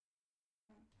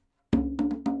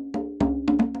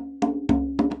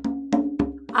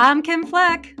I'm Kim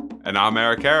Fleck. And I'm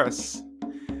Eric Harris.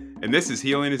 And this is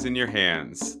Healing is in Your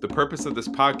Hands. The purpose of this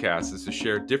podcast is to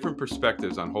share different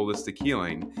perspectives on holistic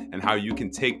healing and how you can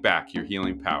take back your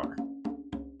healing power.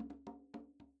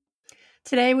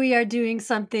 Today we are doing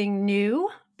something new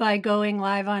by going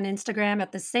live on Instagram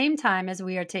at the same time as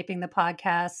we are taping the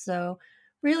podcast. So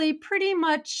really pretty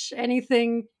much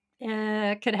anything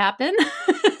could happen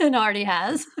and already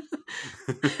has.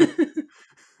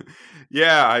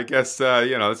 Yeah, I guess,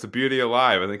 it's the beauty of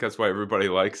live. I think that's why everybody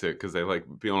likes it, because they like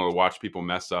being able to watch people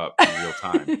mess up in real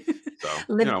time. So,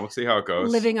 we'll see how it goes.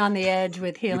 Living on the edge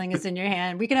with Healing is in Your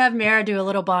Hand. We can have Mara do a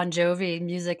little Bon Jovi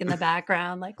music in the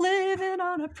background, like living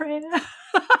on a prayer.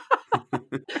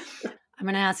 I'm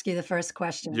going to ask you the first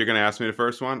question. You're going to ask me the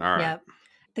first one? All right. Yep.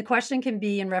 The question can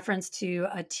be in reference to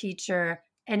a teacher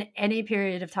in any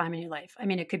period of time in your life. I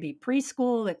mean, it could be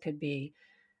preschool, it could be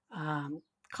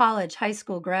college, high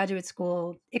school, graduate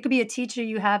school. It could be a teacher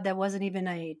you have that wasn't even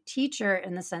a teacher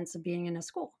in the sense of being in a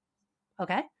school.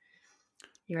 Okay.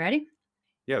 You ready?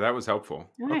 Yeah, that was helpful.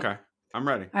 Right. Okay. I'm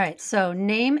ready. All right. So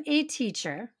name a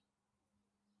teacher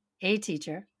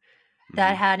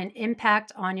that had an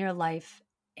impact on your life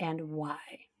and why.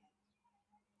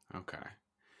 Okay.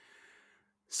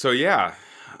 So, yeah,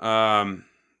 I'm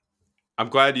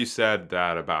glad you said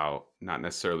that about not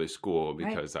necessarily school,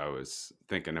 because I was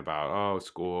thinking about,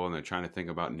 school, and then trying to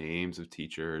think about names of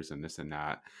teachers and this and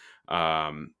that.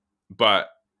 But,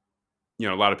 a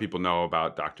lot of people know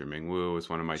about Dr. Ming Wu as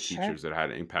one of my teachers that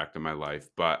had an impact on my life.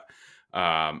 But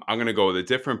I'm going to go with a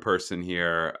different person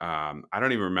here. I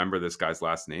don't even remember this guy's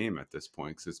last name at this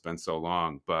point because it's been so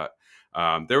long. But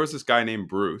there was this guy named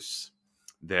Bruce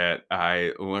that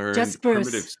I learned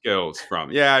primitive skills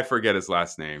from. Yeah, I forget his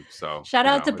last name. So shout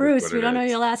out to Bruce. We don't know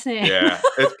your last name. Yeah,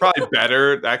 it's probably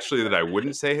better actually that I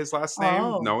wouldn't say his last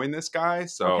name, knowing this guy.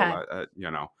 So,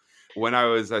 when I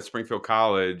was at Springfield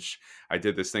College, I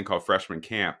did this thing called freshman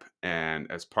camp, and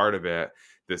as part of it,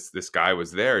 this guy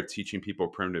was there teaching people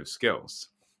primitive skills.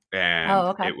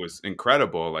 And it was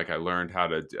incredible. Like, I learned how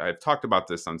to. I've talked about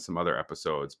this on some other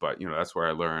episodes, but that's where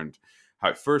I learned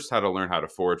how to learn how to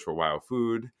forage for wild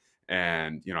food.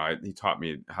 And, he taught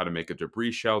me how to make a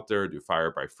debris shelter, do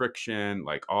fire by friction,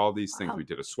 like all these things. We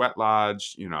did a sweat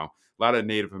lodge, a lot of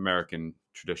Native American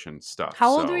tradition stuff. How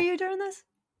old were you during this?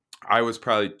 I was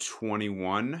probably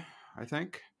 21, I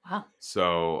think. Wow.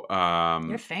 So,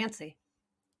 you're fancy.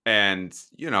 And,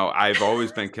 I've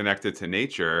always been connected to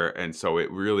nature. And so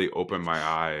it really opened my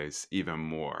eyes even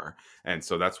more. And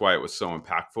so that's why it was so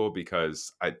impactful,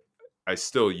 because I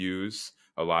still use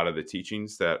a lot of the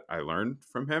teachings that I learned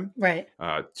from him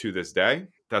to this day.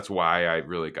 That's why I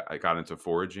really got into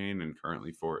foraging, and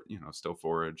currently still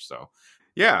forage. So,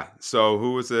 yeah. So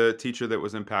who was a teacher that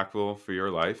was impactful for your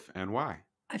life and why?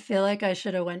 I feel like I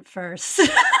should have went first.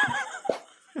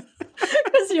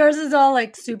 Because yours is all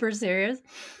like super serious.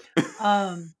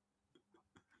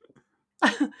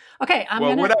 Okay.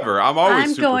 Whatever. I'm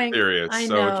always super serious.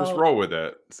 So just roll with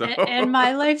it. So. And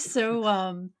my life's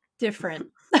so different.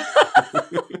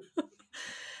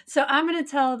 So I'm going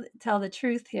to tell the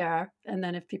truth here. And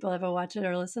then if people ever watch it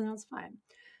or listen, that's fine.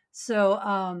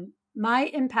 So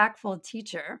my impactful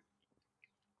teacher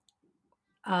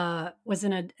was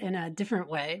in a different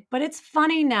way, but it's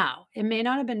funny now. It may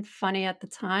not have been funny at the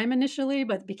time initially,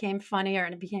 but it became funnier,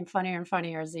 and it became funnier and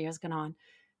funnier as the years gone on,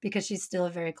 because she's still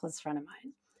a very close friend of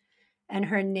mine. And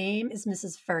her name is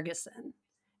Mrs. Ferguson,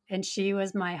 and she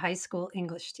was my high school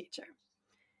English teacher.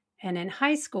 And in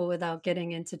high school, without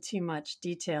getting into too much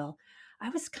detail, I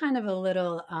was kind of a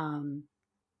little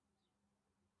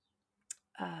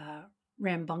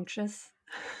rambunctious,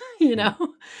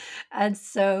 And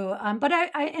so, but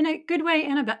I in a good way,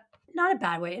 not a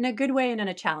bad way, in a good way and in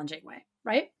a challenging way,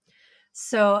 right?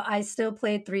 So I still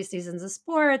played 3 seasons of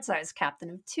sports. I was captain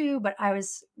of 2, but I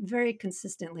was very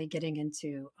consistently getting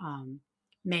into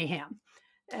mayhem.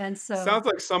 And so sounds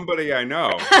like somebody I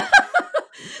know.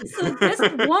 So this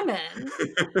woman,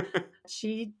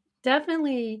 she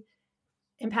definitely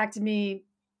impacted me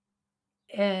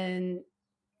in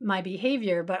my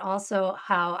behavior, but also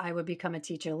how I would become a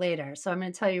teacher later. So I'm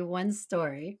going to tell you one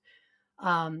story.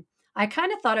 I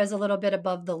kind of thought I was a little bit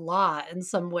above the law in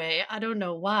some way. I don't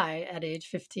know why at age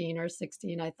 15 or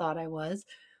 16, I thought I was.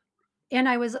 And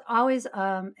I was always,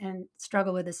 and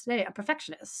struggle with this today, a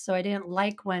perfectionist. So I didn't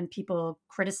like when people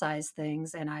criticize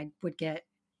things, and I would get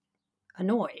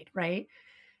annoyed, right?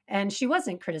 And she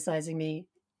wasn't criticizing me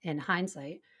in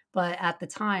hindsight, but at the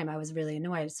time I was really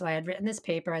annoyed. So I had written this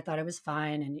paper. I thought it was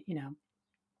fine, and,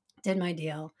 did my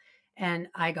deal, and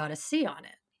I got a C on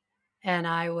it. And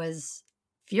I was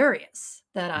furious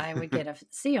that I would get a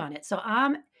C on it. So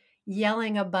I'm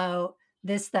yelling about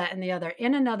this, that, and the other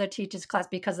in another teacher's class,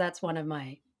 because that's one of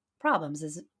my problems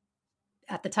is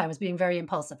at the time was being very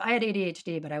impulsive. I had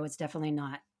ADHD, but I was definitely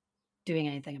not doing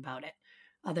anything about it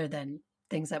other than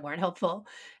things that weren't helpful.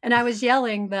 And I was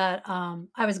yelling that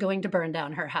I was going to burn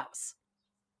down her house.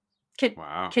 Can,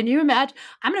 Wow. can you imagine?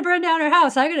 I'm going to burn down her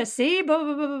house. I'm going to see. Blah,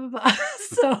 blah, blah, blah, blah.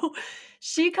 So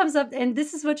she comes up, and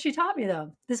this is what she taught me,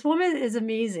 though. This woman is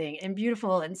amazing and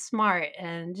beautiful and smart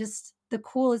and just the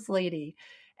coolest lady.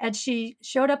 And she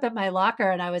showed up at my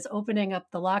locker, and I was opening up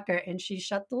the locker, and she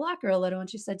shut the locker a little, and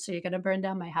she said, "So you're going to burn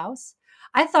down my house?"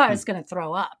 I thought I Hmm. was going to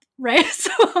throw up, right?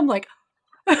 So I'm like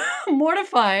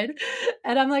mortified,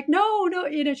 and I'm like, "No, no,"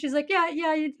 she's like, "Yeah,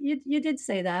 yeah, you did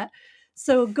say that."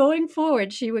 So going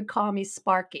forward, she would call me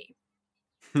Sparky.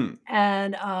 Hmm.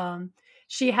 And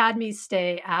she had me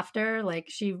stay after, like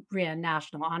she ran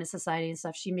National Honor Society and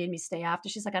stuff. She made me stay after.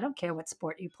 She's like, "I don't care what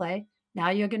sport you play. Now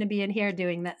you're going to be in here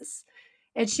doing this."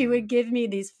 And she would give me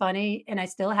these funny, and I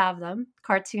still have them,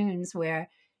 cartoons where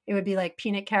it would be like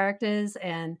peanut characters,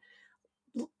 and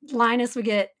Linus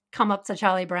would come up to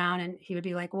Charlie Brown, and he would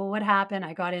be like, "Well, what happened?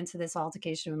 I got into this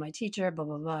altercation with my teacher, blah,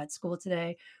 blah, blah, at school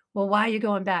today. Well, why are you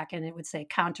going back?" And it would say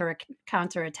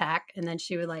counterattack. And then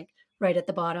she would like right at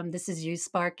the bottom, "This is you,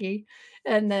 Sparky."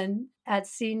 And then at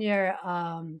senior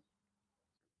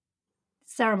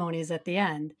ceremonies at the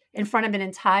end, in front of an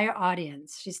entire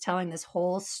audience, she's telling this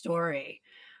whole story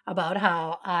about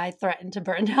how I threatened to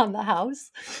burn down the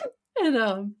house.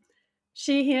 And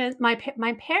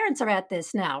my parents are at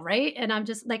this now, right? And I'm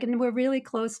just like, and we're really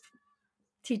close,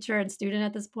 teacher and student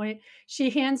at this point. She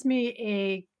hands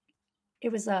me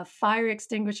it was a fire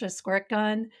extinguisher squirt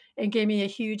gun, and gave me a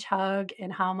huge hug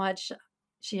and how much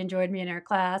she enjoyed me in her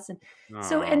class. And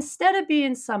so Oh. instead of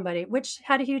being somebody, which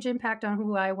had a huge impact on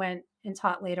who I went and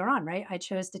taught later on, right? I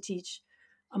chose to teach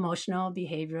emotional,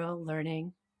 behavioral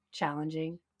learning,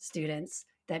 challenging students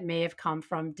that may have come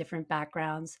from different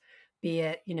backgrounds, be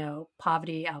it,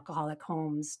 poverty, alcoholic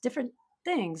homes, different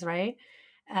things, right?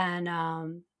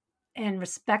 And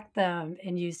respect them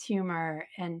and use humor.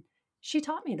 And she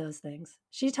taught me those things.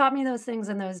 She taught me those things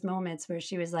in those moments where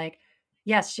she was like,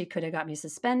 yes, she could have got me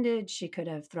suspended. She could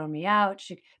have thrown me out.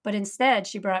 But instead,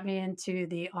 she brought me into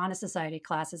the Honor Society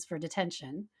classes for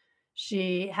detention.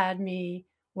 She had me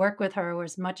work with her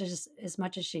as much as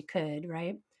she could,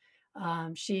 right?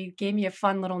 She gave me a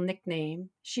fun little nickname.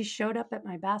 She showed up at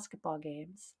my basketball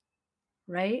games,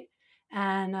 right?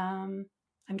 And I'm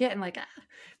getting like,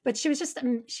 but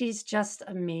she's just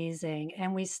amazing.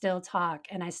 And we still talk.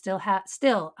 And I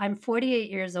I'm 48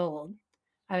 years old.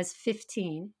 I was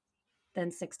 15, then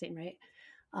 16, right?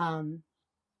 Um,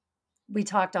 we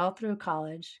talked all through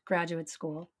college, graduate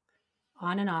school,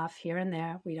 on and off, here and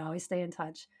there. We'd always stay in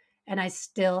touch. And I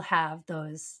still have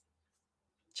those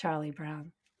Charlie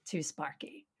Brown to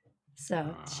Sparky.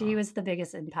 So she Wow. was the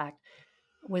biggest impact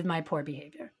with my poor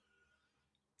behavior.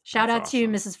 Shout That's out to you,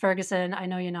 awesome. Mrs. Ferguson. I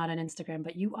know you're not on Instagram,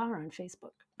 but you are on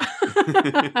Facebook.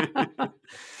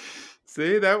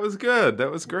 See, that was good.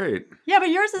 That was great. Yeah, but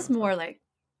yours That is was more awesome. like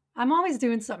I'm always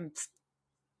doing something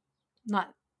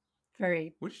not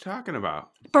very What are you talking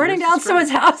about? burning Yours is down great.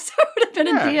 someone's house. It would have been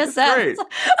in Yeah, it's PSS. great.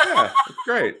 Yeah, it's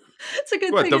great. It's a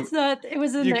good What thing the it's not. It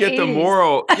was in you the get the 80s.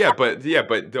 moral, but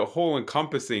the whole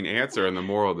encompassing answer and the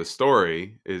moral of the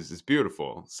story is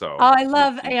beautiful. Oh, So I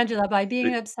love Angela. By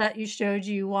being upset, you showed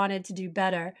you wanted to do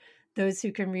better. Those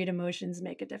who can read emotions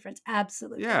make a difference.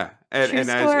 Absolutely. yeah, True and as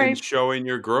in story. showing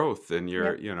your growth and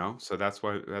your, Yep. so that's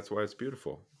why it's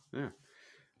beautiful. Yeah.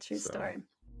 True So story.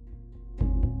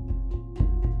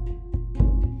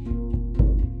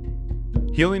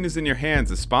 Healing is in Your Hands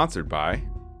is sponsored by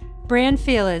Brand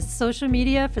Fearless, social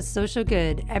media for social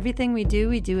good. Everything we do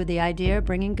with the idea of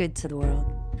bringing good to the world.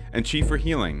 and Chi for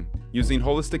Healing, using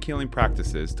holistic healing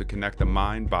practices to connect the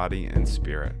mind, body, and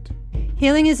spirit.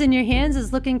 Healing is in Your Hands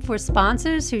is looking for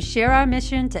sponsors who share our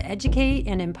mission to educate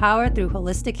and empower through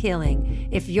holistic healing.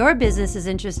 If your business is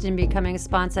interested in becoming a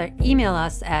sponsor, email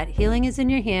us at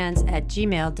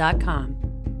healingisinyourhands@gmail.com.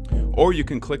 Or you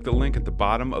can click the link at the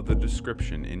bottom of the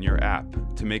description in your app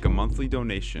to make a monthly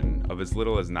donation of as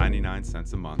little as 99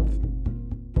 cents a month.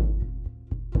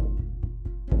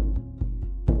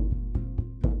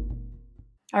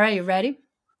 All right, you ready?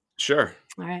 Sure.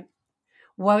 All right.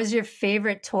 What was your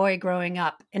favorite toy growing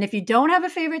up? And if you don't have a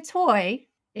favorite toy,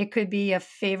 it could be a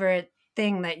favorite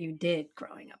thing that you did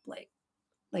growing up, like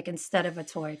instead of a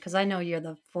toy. Because I know you're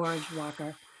the forage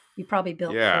walker. You probably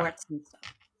built Yeah. forts and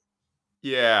stuff.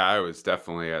 Yeah, I was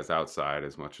definitely as outside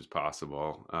as much as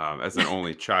possible. As an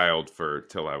only child for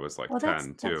till I was like Well, that's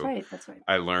 10 that's too. right, that's right.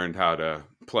 I learned how to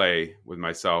play with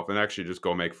myself and actually just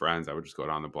go make friends. I would just go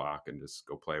down the block and just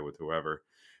go play with whoever,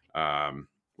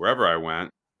 wherever I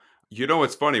went. You know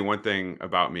what's funny? One thing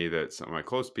about me that some of my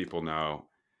close people know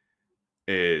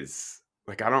is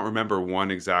like I don't remember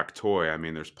one exact toy. I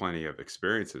mean, there's plenty of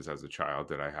experiences as a child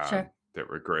that I had Sure. that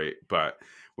were great, but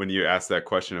when you ask that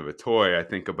question of a toy, I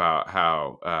think about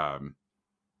how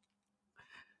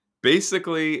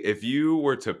basically if you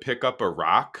were to pick up a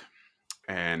rock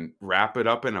and wrap it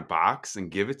up in a box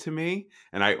and give it to me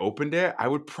and I opened it, I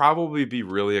would probably be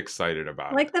really excited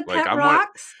about it. Like the pet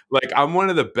rocks? Like I'm one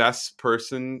of the best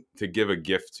person to give a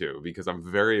gift to because I'm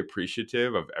very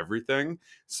appreciative of everything.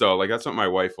 So like that's what my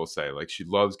wife will say. Like she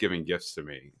loves giving gifts to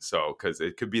me. So cuz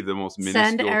it could be the most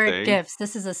Send minuscule Eric thing gifts.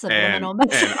 This is a and subliminal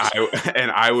and message. I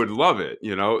and I would love it,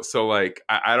 you know. So like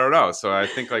I don't know. So I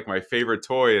think like my favorite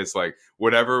toy is like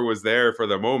whatever was there for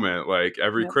the moment. Like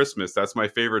every Yep, Christmas, that's my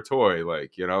favorite toy.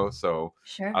 Like you know. So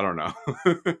I sure. don't know.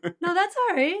 No, that's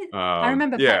alright. I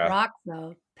remember pet Yeah, rocks,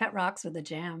 though. Pet rocks were the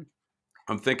jam.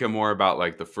 I'm thinking more about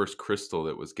like the first crystal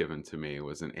that was given to me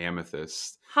was an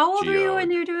amethyst How old were you when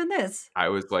geode. you were doing this? I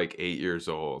was like 8 years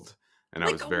old, and I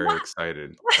Like, was very what?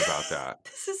 excited about that.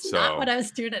 This is not what So I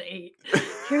was doing at 8.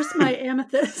 Here's my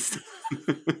amethyst. I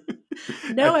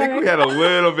No, think we Eric. had a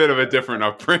little bit of a different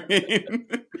upbringing.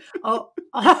 Oh,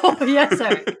 yes,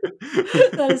 Eric.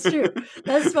 That is true.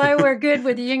 That's why we're good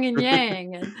with yin and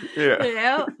yang, and,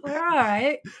 Yeah. we're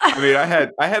alright. I mean,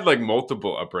 I had like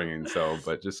multiple upbringings, so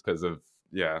but just because of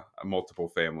yeah, multiple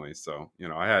families. So, you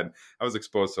know, I was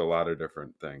exposed to a lot of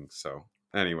different things. So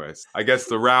anyways, I guess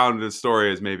the round of the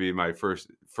story is maybe my first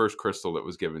crystal that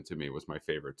was given to me was my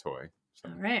favorite toy. So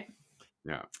Alright.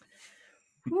 yeah.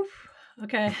 Whew.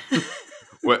 Okay.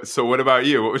 What about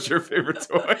you? What was your favorite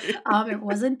toy? It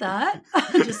wasn't that.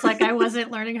 Just like I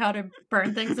wasn't learning how to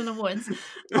burn things in the woods,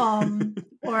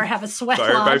 or have a sweat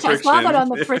Sorry, by lodge. I saw that friction. on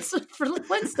the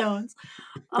Flintstones.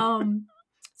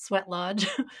 Sweat lodge.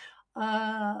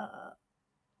 Uh,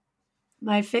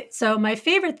 my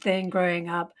favorite thing growing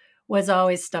up was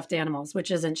always stuffed animals,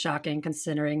 which isn't shocking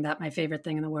considering that my favorite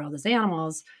thing in the world is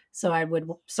animals. So I would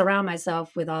surround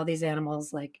myself with all these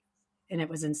animals, like, and it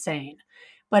was insane.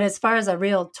 But as far as a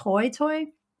real toy,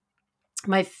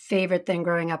 my favorite thing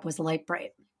growing up was Light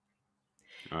Bright.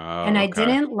 And Oh, I okay.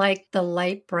 didn't like the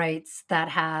Light Brights that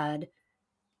had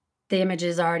the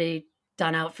images already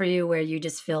done out for you where you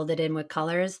just filled it in with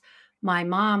colors. My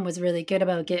mom was really good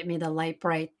about getting me the Light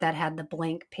Bright that had the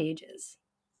blank pages.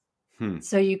 Hmm.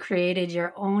 So you created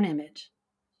your own image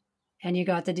and you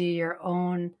got to do your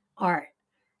own art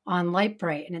on Light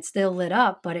Bright and it still lit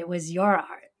up, but it was your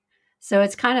art. So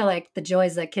it's kind of like the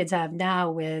joys that kids have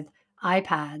now with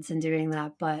iPads and doing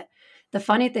that. But the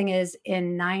funny thing is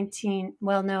in 19,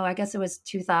 well, no, I guess it was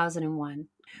 2001.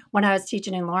 When I was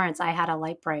teaching in Lawrence, I had a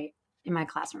Light Bright in my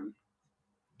classroom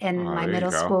and Oh, my there you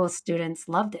middle go. school students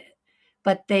loved it.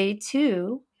 But they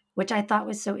too, which I thought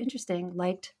was so interesting,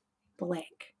 liked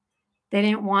blank. They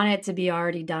didn't want it to be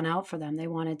already done out for them. They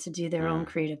wanted to do their own Yeah.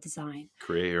 creative design.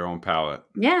 Create your own palette.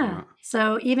 Yeah. Yeah.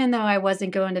 So even though I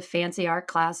wasn't going to fancy art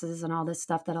classes and all this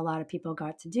stuff that a lot of people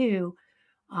got to do,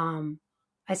 um,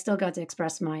 I still got to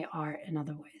express my art in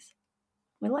other ways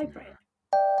with Light Bright.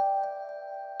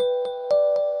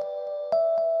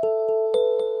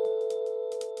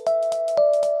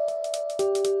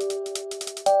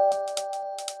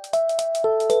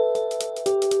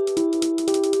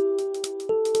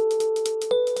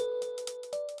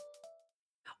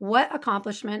 What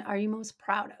accomplishment are you most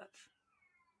proud of?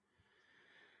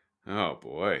 Oh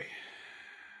boy.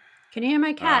 Can you hear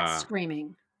my cat Uh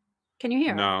screaming? Can you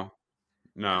hear her? no.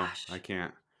 No, I Gosh,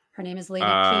 can't. her name is Lady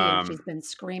P, and she's Um been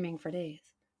screaming for days.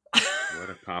 what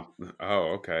a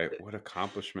oh, okay. What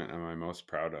accomplishment am I most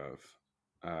proud of?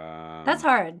 That's Um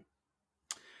hard.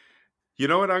 you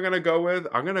know what I'm going to go with?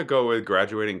 I'm going to go with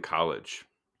graduating college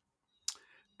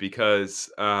because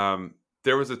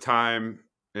there was a time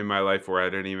in my life where I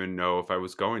didn't even know if I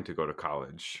was going to go to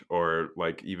college or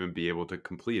like even be able to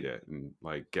complete it and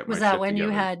like get Was my that shit when you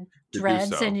together had to do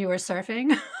dreads so. and you were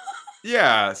surfing?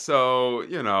 Yeah, so,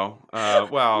 you know,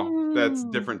 well, that's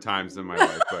Mm. different times in my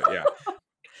life, but yeah.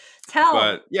 Tell.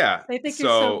 But yeah, They think you're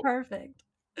so so perfect.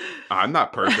 I'm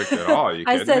not perfect at all. Are you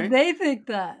I kidding said me? they think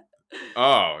that.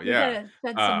 Oh, You yeah. gotta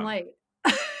shed some Um, light.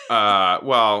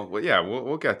 well, yeah,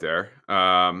 we'll get there.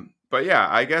 But yeah,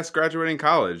 I guess graduating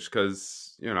college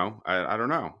because you know, I don't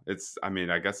know. I mean,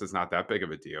 I guess it's not that big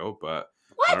of a deal, but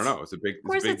I What? don't know. Of It's a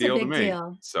course big it's a deal to big me.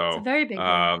 deal. It's a So, very big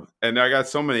deal. and I got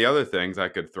so many other things I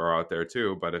could throw out there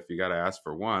too. But if you got to ask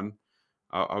for one,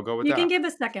 I'll go with You can that. give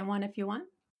a second one if you want.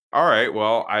 All right.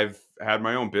 Well, I've had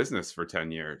my own business for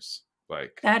 10 years.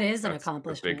 Like That is an that's a big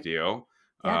accomplishment. deal.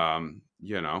 Yeah,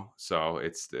 So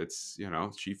it's,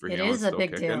 chief for it healing, is a still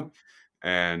big kicking. deal.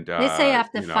 And They say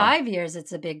after 5 years,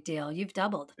 it's a big deal. You've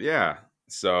doubled. yeah.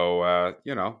 So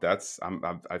that's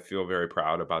I feel very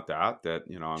proud about that, I'm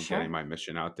getting Sure. my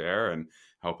mission out there and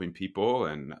helping people.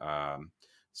 And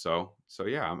so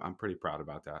yeah, I'm pretty proud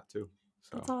about that too.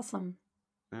 That's So awesome.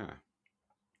 yeah.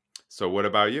 So what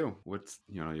about you? What's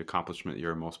the accomplishment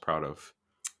you're most proud of?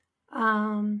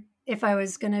 If I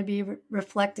was going to be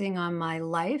reflecting on my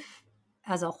life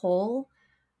as a whole,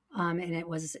 and it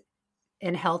was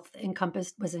in health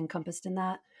encompassed in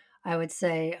that, I would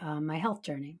say my health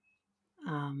journey,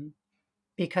 um,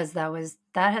 because that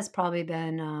has probably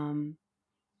been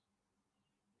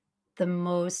the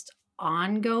most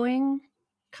ongoing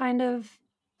kind of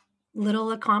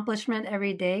little accomplishment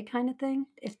every day kind of thing,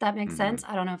 if that makes Hmm. sense.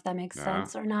 I don't know if that makes Yeah,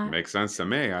 sense or not. makes sense to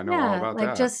me. I know all Yeah, about like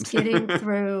that. just getting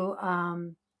through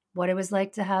what it was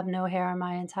like to have no hair on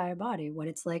my entire body, what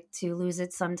it's like to lose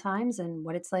it sometimes, and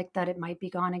what it's like that it might be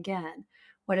gone again,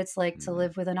 what it's like to Mhm.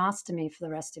 live with an ostomy for the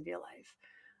rest of your life,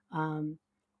 um,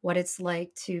 what it's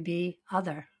like to be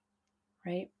other,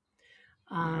 right?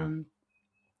 Yeah. Um,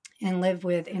 and live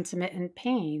with intermittent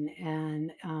pain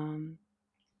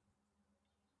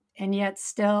and yet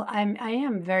still I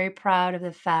am very proud of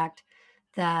the fact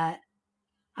that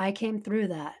I came through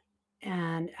that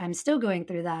and I'm still going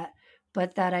through that,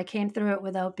 but that I came through it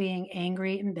without being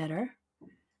angry and bitter,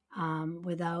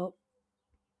 without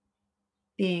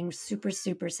being super,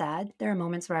 super sad. There are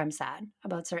moments where I'm sad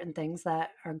about certain things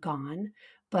that are gone,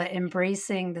 but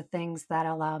embracing the things that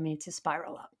allow me to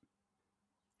spiral up.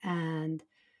 And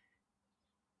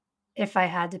if I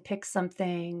had to pick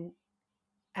something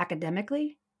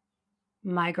academically,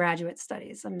 my graduate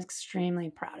studies, I'm extremely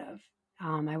proud of.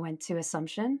 I went to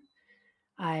Assumption.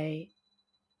 I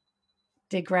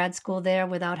did grad school there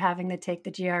without having to take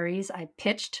the GREs. I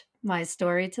pitched my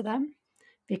story to them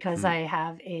because Mhm. I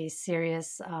have a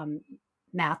serious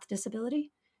math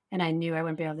disability and I knew I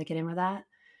wouldn't be able to get in with that.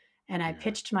 And I Yeah.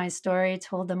 pitched my story,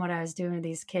 told them what I was doing with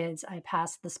these kids. I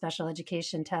passed the special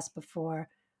education test before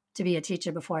to be a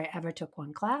teacher before I ever took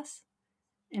one class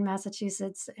in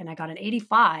Massachusetts. And I got an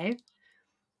 85.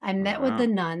 I met with the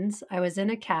Wow. nuns. I was in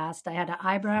a cast. I had an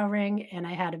eyebrow ring and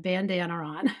I had a bandana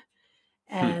on. Hmm.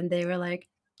 And they were like,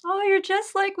 "Oh, you're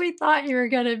just like we thought you were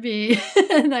gonna be."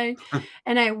 and I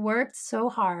and I worked so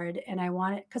hard and I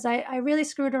wanted because I really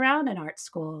screwed around in art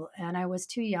school and I was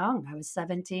too young. I was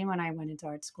 17 when I went into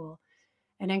art school.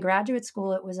 And in graduate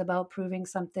school, it was about proving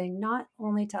something not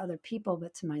only to other people,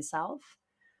 but to myself.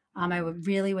 Mhm.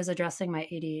 Really was addressing my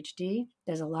ADHD.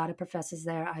 There's a lot of professors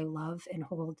there I love and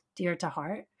hold dear to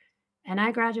heart. And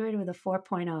I graduated with a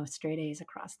 4.0 straight A's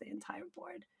across the entire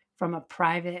board from a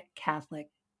private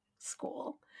Catholic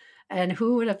school. And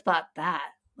who would have thought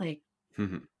that? Like,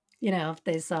 Mhm. if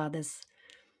they saw this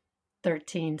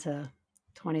 13 to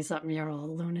 20 something year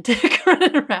old lunatic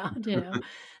running around.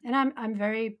 And I'm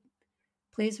very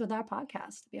pleased with our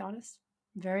podcast, to be honest.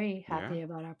 Very Yeah. happy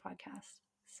about our podcast.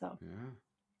 So, Yeah.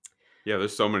 Yeah,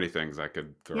 there's so many things I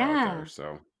could throw out there, yeah.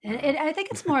 so, And I think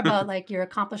it's more about like your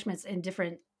accomplishments in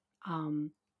different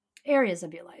um, areas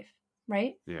of your life,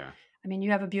 right? Yeah. I mean,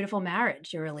 you have a beautiful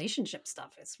marriage, your relationship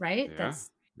stuff is, right? Yeah. That's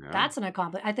Yeah. that's an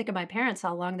accomplishment. I think of my parents,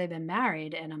 how long they've been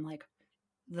married, and I'm like,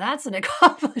 that's an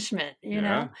accomplishment.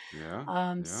 Yeah. Yeah.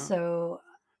 Yeah. So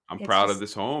I'm it's proud of just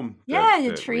this home yeah, that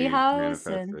your that tree we house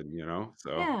and manifested.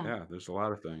 So, yeah. yeah, there's a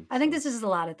lot of things, I think so, this is a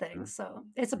lot of yeah. things. So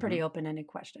it's a pretty Mhm. open-ended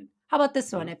question. How about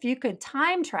this one? Yeah. If you could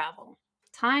time travel,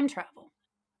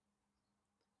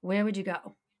 where would you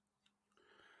go?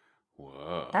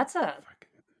 Whoa. That's a If I could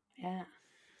yeah,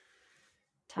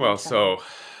 time Well, travel. so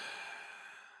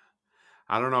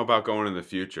I don't know about going in the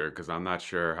future because I'm not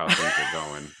sure how things are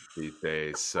going these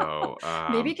days. So,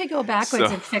 Maybe you could go backwards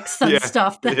so and fix some yeah,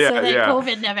 stuff yeah, so that yeah.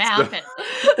 COVID never So, happened.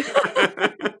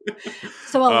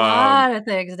 So a um, lot of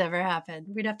things never happened.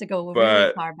 We'd have to go really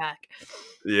but far back.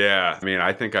 yeah, I mean,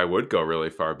 I think I would go really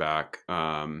far back.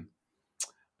 Uh,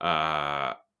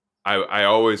 I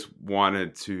always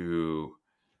wanted to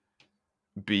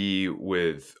be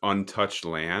with untouched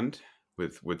land,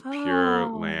 with pure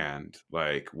Oh, land,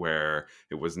 like where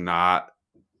it was not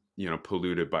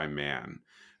polluted by man.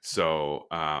 So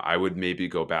I would maybe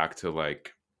go back to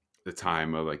like the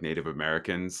time of like Native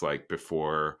Americans, like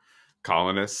before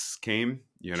colonists came,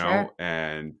 sure.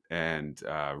 and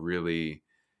really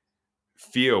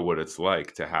feel what it's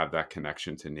like to have that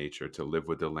connection to nature, to live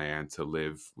with the land, to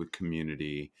live with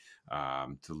community,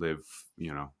 to live,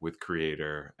 with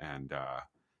Creator, and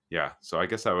yeah, so I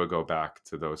guess I would go back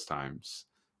to those times.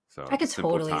 I So the could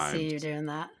simple totally see times. you doing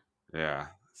that. Yeah.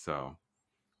 So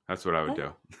that's what I would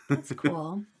That do. that's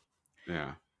cool.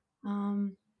 Yeah.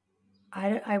 Um,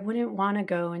 I wouldn't want to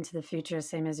go into the future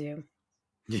same as you.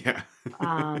 Yeah.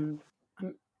 Um,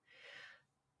 um,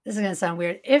 this is gonna sound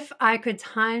weird. If I could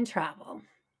time travel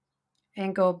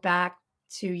and go back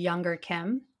to younger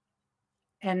Kim,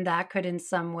 and that could in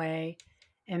some way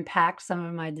impact some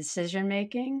of my decision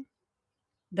making,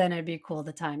 then it'd be cool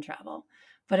to time travel.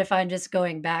 But if I'm just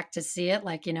going back to see it,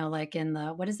 like, like in the,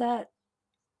 what is that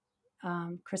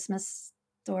Christmas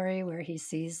story where he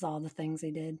sees all the things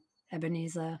he did,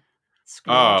 Ebenezer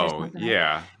Scrooge or Oh, something like,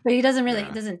 yeah. but he doesn't really, it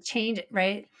Yeah. doesn't change it,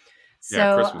 right?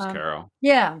 Yeah, So, Christmas Carol.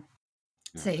 yeah,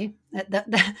 Yeah. see,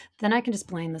 then I can just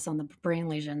blame this on the brain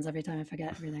lesions every time I forget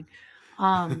everything.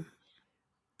 Um,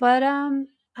 but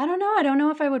I don't know. I don't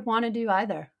know if I would want to do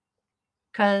either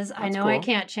because I That's know I cool.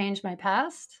 can't change my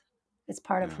past. It's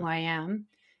part of who Yeah. I am,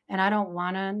 and I don't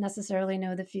want to necessarily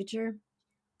know the future.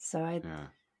 So Yeah.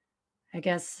 I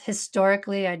guess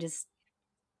historically, I just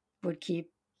would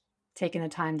keep taking the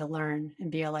time to learn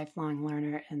and be a lifelong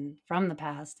learner and from the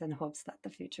past in hopes that the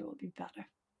future will be better.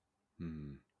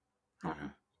 Hmm. I don't Yeah.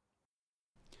 know.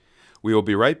 We will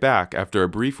be right back after a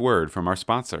brief word from our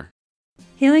sponsor.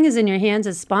 Healing is in Your Hands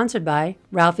is sponsored by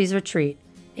Ralphie's Retreat,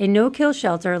 a no-kill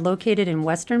shelter located in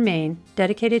western Maine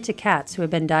dedicated to cats who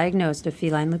have been diagnosed with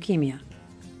feline leukemia.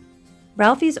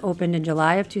 Ralphie's opened in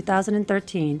July of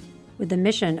 2013 with the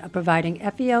mission of providing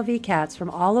FELV cats from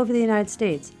all over the United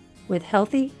States with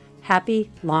healthy, happy,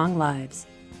 long lives.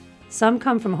 Some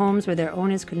come from homes where their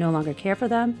owners could no longer care for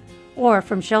them, or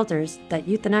from shelters that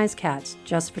euthanize cats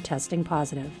just for testing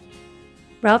positive.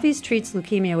 Ralphie's treats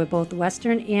leukemia with both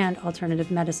Western and alternative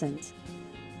medicines.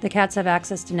 The cats have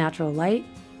access to natural light,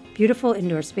 beautiful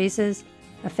indoor spaces,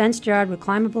 a fenced yard with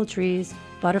climbable trees,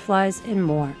 butterflies, and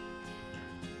more.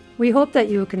 We hope that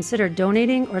you will consider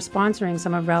donating or sponsoring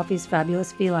some of Ralphie's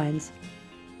fabulous felines.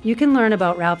 You can learn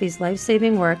about Ralphie's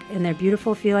life-saving work and their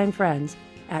beautiful feline friends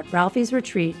at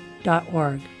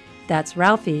ralphiesretreat.org. That's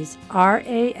Ralphie's,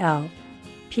 RALPHIES,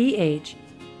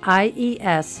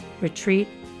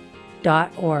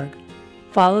 retreat.org.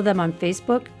 Follow them on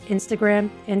Facebook, Instagram,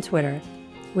 and Twitter.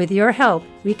 With your help,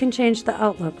 we can change the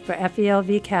outlook for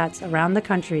FELV cats around the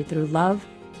country through love,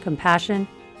 compassion,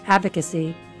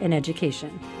 advocacy, and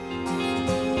education.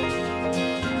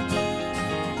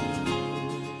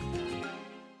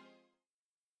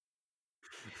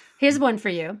 Here's one for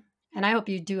you, and I hope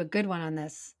you do a good one on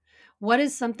this. What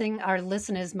is something our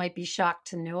listeners might be shocked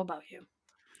to know about you?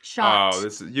 Oh,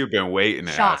 Shocked. you've been waiting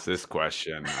to ask this Shocked.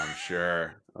 question, I'm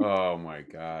sure. Oh my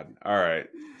God. All right.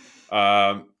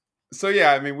 Um, so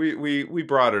yeah, I mean, we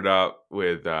brought it up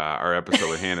with our episode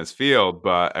with Hannah's Field,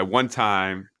 but at one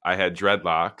time I had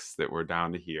dreadlocks that were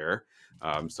down to here,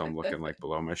 so I'm looking like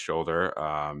below my shoulder.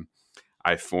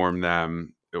 I formed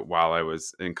them while I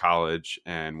was in college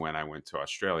and when I went to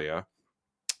Australia,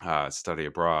 study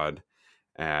abroad,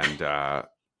 and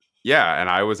yeah, and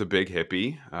I was a big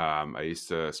hippie. I used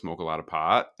to smoke a lot of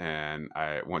pot, and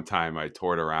one time I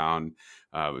toured around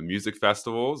music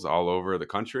festivals all over the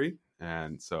country,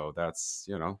 and so that's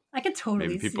I could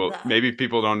totally see that. maybe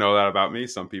people don't know that about me.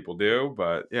 Some people do,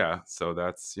 but yeah, so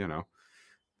that's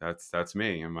that's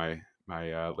me in my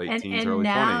late teens, And early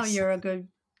now 20s. you're a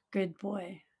good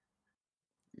boy.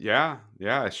 Yeah,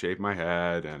 yeah, I shave my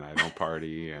head and I don't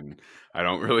party and I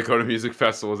don't really go to music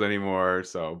festivals anymore.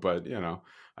 So, but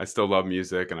I still love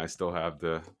music and I still have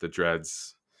the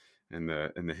dreads and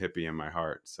the hippie in my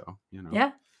heart. So,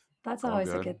 Yeah. That's it's all always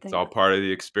a good. good It's thing. all part of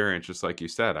the experience, just like you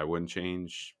said. I wouldn't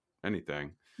change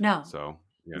anything. No. So,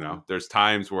 No. there's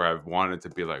times where I've wanted to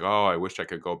be like, oh, I wish I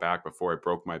could go back before I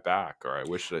broke my back, or I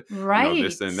wish that, this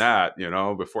Right. and that,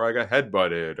 before I got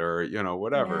headbutted or,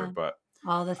 whatever. Yeah. But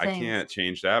All the I things. can't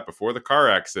change that before the car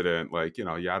accident, like,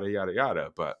 yada, yada,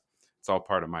 yada. But it's all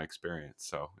part of my experience.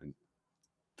 So, and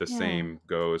the Yeah. same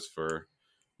goes for,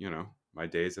 my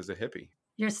days as a hippie.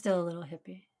 You're still a little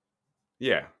hippie.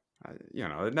 Yeah.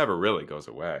 It never really goes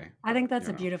away, I but, think that's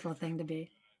a beautiful thing to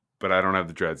be. but I don't have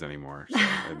the dreads anymore. So,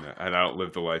 and I don't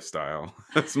live the lifestyle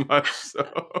as much. So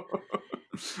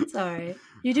It's all right.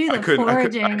 You do I the couldn't, I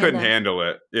foraging and couldn't the handle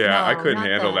it. Yeah. I no, couldn't not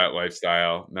handle the that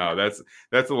lifestyle. No, no.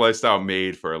 that's the lifestyle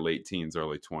made for late teens,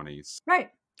 early 20s. Right.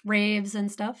 Raves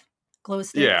and stuff. Glow Yeah,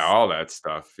 sticks. all that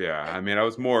stuff. Yeah. I mean, I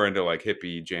was more into like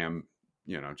hippie jam,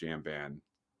 jam band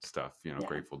stuff, Yeah.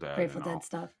 Grateful Dead Grateful and Dead all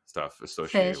stuff. stuff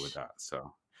associated with Fish. that.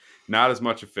 So, not as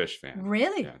much a Fish fan.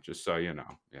 Really? Yeah, just so you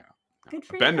know. Yeah. Good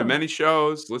for I've been to you. many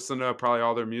shows, listened to probably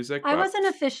all their music, I but wasn't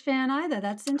a Fish fan either.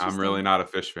 That's I'm really interesting. not a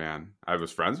Fish fan. I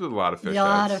was friends with a lot of A Fish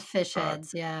lot of heads, fish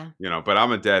heads, yeah. but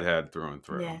I'm a Deadhead through and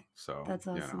through. Yeah. So, That's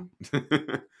awesome.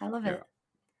 I love yeah, it.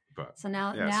 but So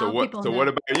now yeah. So now what? people So what know.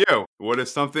 about you? What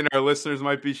is something our listeners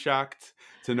might be shocked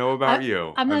to know I about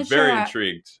you? I'm I'm not sure very our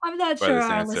intrigued I'm not by sure this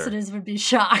our answer. listeners would be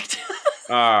shocked.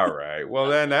 All right. Well,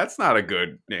 then that's not a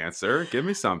good answer. Give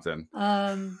me something.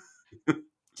 Um,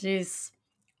 Jeez.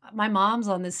 My mom's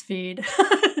on this feed.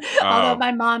 Although Oh,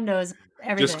 my mom knows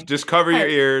just everything. just cover your Alright.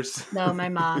 ears. No, my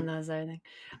mom knows everything.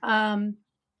 Um,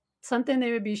 Something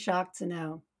they would be shocked to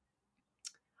know.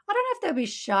 I don't know if they'll be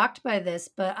shocked by this,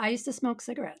 but I used to smoke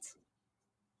cigarettes.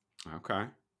 Okay.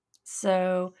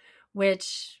 So,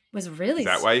 which was Is really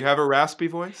that why you have a raspy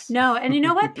voice? no, and you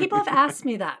know what? People have asked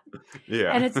me that.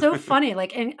 And Yeah. it's so funny.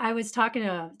 Like, and I was talking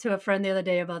to a friend the other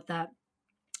day about that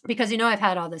because I've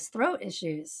had all this throat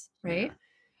issues, Yeah. right?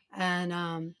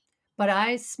 And but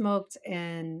I smoked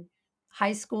in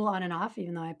high school on and off,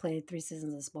 even though I played 3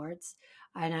 seasons of sports.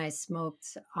 And I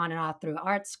smoked on and off through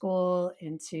art school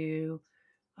into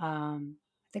I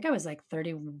think I was like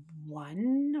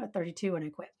 31 or 32 when I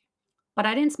quit. But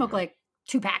I didn't smoke Yeah. like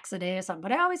 2 packs a day or something,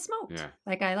 but I always smoked. Yeah.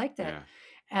 Like I liked it. Yeah.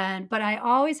 And but I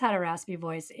always had a raspy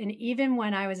voice. And even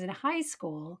when I was in high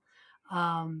school,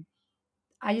 um,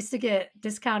 I used to get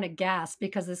discounted gas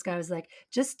because this guy was like,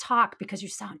 just talk because you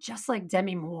sound just like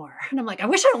Demi Moore. And I'm like, I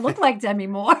wish I looked like Demi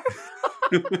Moore,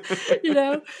 you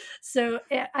know? So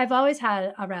I've always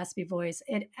had a raspy voice.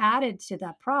 It added to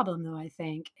that problem, though, I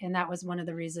think. And that was one of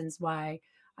the reasons why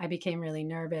I became really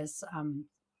nervous.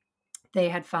 They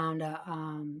had found a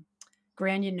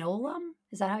granulolum,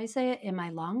 is that how you say it, in my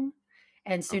lung.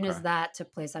 And as soon as Okay. that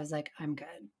took place, I was like, I'm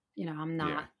good. I'm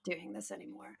Yeah. not doing this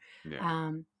anymore. Yeah.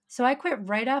 So I quit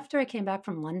right after I came back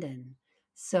from London.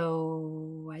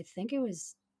 So I think it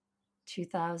was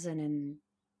 2002,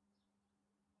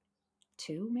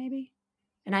 maybe.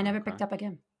 And I never Okay. picked up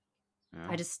again. Yeah.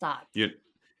 I just stopped. You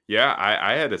Yeah,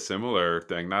 I had a similar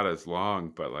thing, not as long,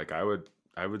 but like I would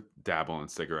dabble in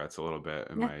cigarettes a little bit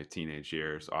in Yeah. my teenage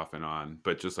years, off and on.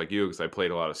 But just like you, because I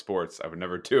played a lot of sports, I would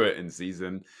never do it in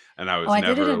season. And Oh, I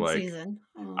did it in season.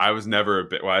 Oh. I was never a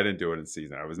bit well, I didn't do it in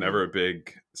season. I was Yeah. never a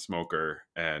big smoker.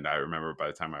 And I remember by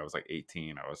the time I was like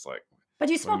 18, I was like, But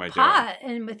you what am smoke I doing? pot,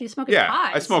 and if you're smoking Yeah,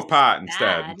 pot, I it's just smoke pot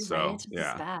bad, instead. right? So It's just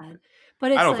as yeah. bad.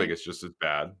 But I it's don't think like, it's just as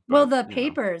bad, well, but the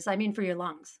papers, I mean, for your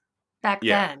lungs. Back yeah,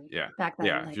 then, yeah, back then,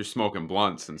 yeah. If like you're smoking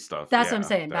blunts and stuff, that's what I'm yeah,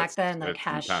 saying. Back that's then, like it's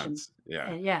hash and, intense. Yeah,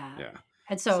 and yeah. yeah.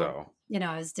 And so, So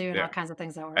I was doing all yeah, kinds of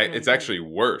things that weren't really it's good. actually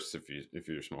worse if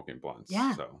you're smoking blunts.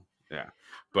 Yeah. So yeah,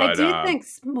 I but do think yeah,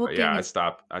 smoking is,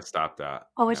 I stopped that.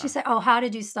 oh, what she Yeah, said, oh, how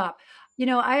did you stop?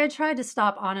 I had tried to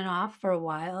stop on and off for a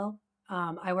while.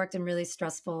 I worked in really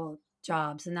stressful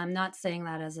jobs, and I'm not saying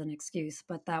that as an excuse,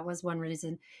 but that was one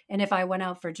reason. And if I went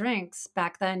out for drinks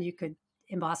back then,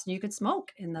 in Boston, you could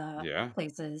smoke in the yeah,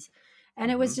 places. And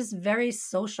it hmm was just very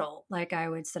social. Like I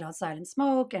would sit outside and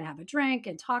smoke and have a drink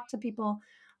and talk to people.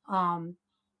 Um,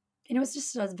 and it was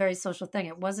just a very social thing.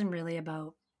 It wasn't really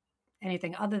about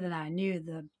anything other than that. I knew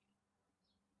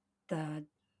the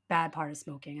bad part of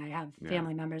smoking. I have yeah.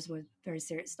 family members with very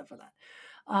serious stuff with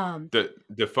that. Um,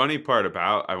 The funny part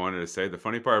about I wanted to say the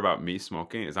funny part about me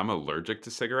smoking is I'm allergic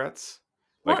to cigarettes.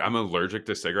 Like what? I'm allergic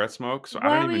to cigarette smoke, so I Why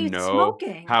don't were even you know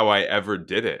smoking? how I ever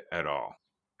did it at all.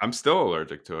 I'm still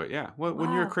allergic to it. Yeah. Well,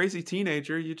 when you're a Wow. crazy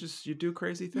teenager, you do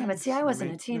crazy Yeah, but see, I things. I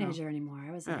wasn't a mean, teenager anymore.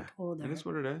 I was yeah, like it is older.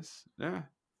 what it is. Yeah.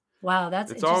 Wow,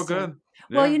 that's It's all interesting. good.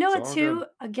 Well, Yeah, you know it's what all good. too?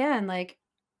 Again, like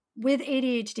with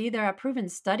ADHD, there are proven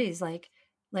studies like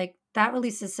that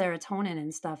releases serotonin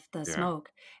and stuff, the Yeah.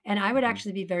 smoke. And I would Mhm.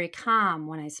 actually be very calm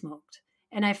when I smoked.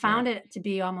 And I Yeah. found it to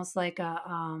be almost like a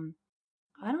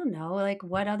I don't know, like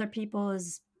what other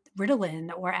people's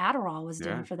Ritalin or Adderall was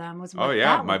doing Yeah. for them was Oh, what yeah,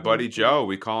 that my would do buddy for me. Joe,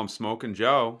 we call him Smoking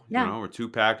Joe, Yeah. or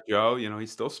two-pack Joe, he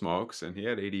still smokes, and he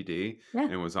had ADD Yeah.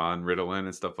 and was on Ritalin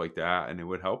and stuff like that, and it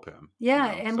would help him, Yeah,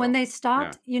 and when so, they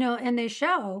yeah. stopped, and they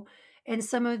show in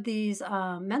some of these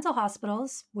mental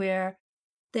hospitals where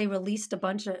they released a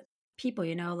bunch of people,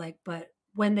 like, but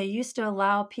when they used to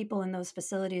allow people in those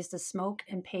facilities to smoke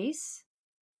and pace,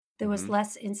 there was Mhm.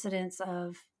 less incidents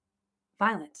of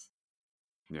violence.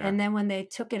 Yeah. And then when they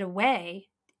took it away,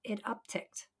 it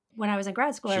upticked. When I was in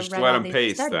grad school, I Just read let all him these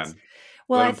pace studies. then.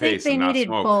 Well, Let I him think pace they and not needed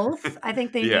smoke. both. I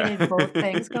think they Yeah. needed both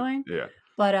things going. Yeah.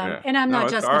 But Yeah. and I'm No, not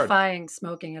it's hard. justifying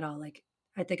smoking at all. Like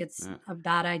I think it's Yeah. a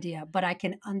bad idea, but I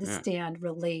can Yeah. understand,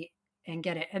 relate, and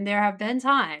get it. And there have been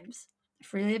times, I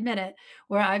freely admit it,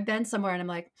 where I've been somewhere and I'm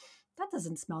like, that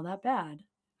doesn't smell that bad.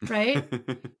 Right.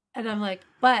 And I'm like,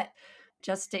 but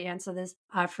just to answer this,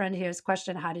 our friend here's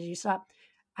question, how did you stop?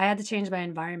 I had to change my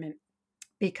environment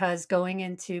because going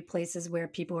into places where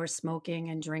people are smoking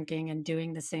and drinking and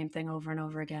doing the same thing over and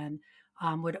over again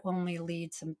would only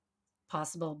lead to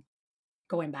possible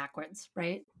going backwards,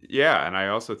 right? Yeah, and I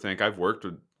also think I've worked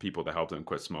with people to help them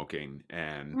quit smoking,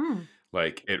 and Mm,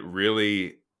 like it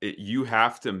really you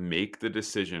have to make the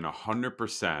decision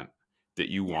 100% that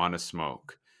you yeah. want to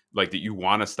smoke. Like that you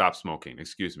want to stop smoking,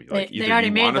 excuse me. Like They either already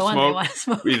you made want to the one they smoke, want to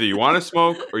smoke. either you want to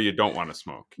smoke or you don't want to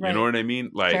smoke. You know Right. what I mean?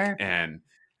 Like Sure.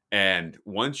 and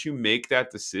once you make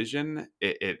that decision,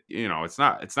 it it's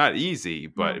not easy,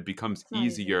 but No, it becomes it's not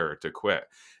easy. easier to quit.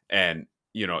 And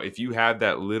if you had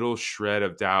that little shred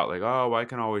of doubt, like, oh, I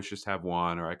can always just have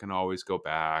one, or I can always go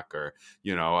back, or, oh,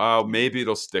 Yeah. maybe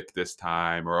it'll stick this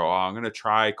time, or, oh, I'm going to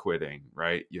try quitting,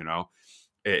 right?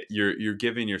 You're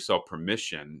giving yourself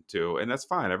permission to, and that's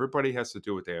fine. Everybody has to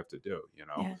do what they have to do.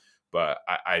 Yeah. But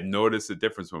I notice the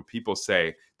difference when people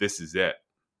say, this is it.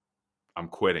 I'm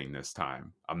quitting this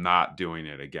time. I'm not doing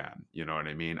it again. You know what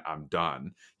I mean? I'm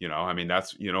done. I mean,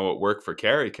 that's, what worked for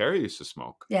Carrie. Carrie used to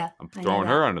smoke. Yeah. I'm I know throwing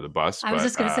her that. under the bus, I was but,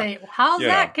 just going to say, how's you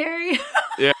know, that, Carrie?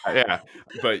 yeah, yeah.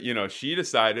 But, she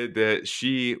decided that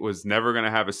she was never going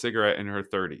to have a cigarette in her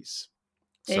 30s.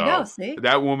 There you go. So See?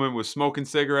 that woman was smoking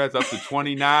cigarettes up to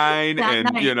 29 That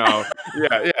and, night.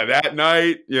 yeah, yeah, that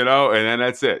night, and then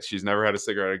that's it. She's never had a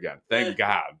cigarette again. Thank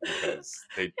God, because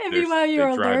And meanwhile, they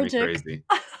you're drive me allergic. crazy.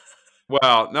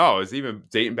 Well, no, it's even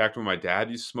dating back to when my dad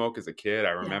used to smoke as a kid. I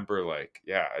Yeah. remember like,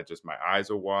 yeah, my eyes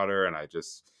will water and I'll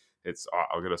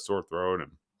get a sore throat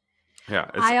and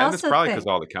yeah, I it's also probably because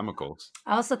think all the chemicals,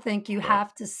 I also think you but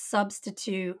have to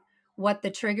substitute what the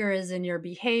trigger is in your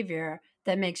behavior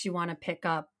that makes you want to pick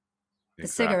up the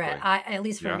cigarette. exactly. At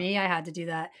least for Yeah. me, I had to do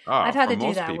that. I've Oh, had for to do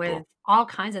most that with people. all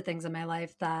kinds of things in my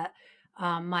life that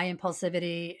my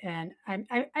impulsivity and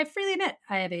I freely admit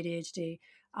I have ADHD.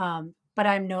 But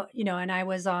I'm no, and I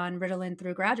was on Ritalin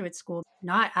through graduate school,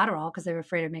 not Adderall because they were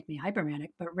afraid it'd make me hypermanic,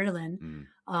 but Ritalin. Mm,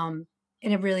 Um,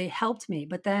 and it really helped me.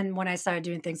 But then when I started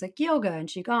doing things like yoga and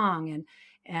qigong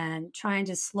and trying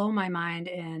to slow my mind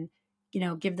and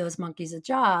give those monkeys a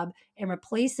job and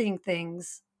replacing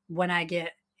things when I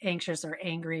get anxious or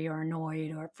angry or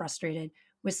annoyed or frustrated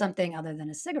with something other than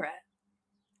a cigarette,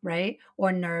 right?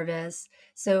 Or nervous.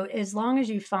 So as long as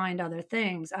you find other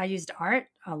things, I used art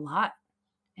a lot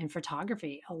and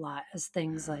photography a lot as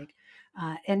things yeah. like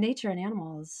and nature and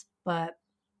animals, but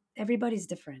everybody's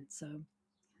different. So,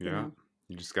 you Yeah. know,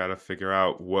 You just got to figure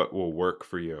out what will work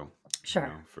for you,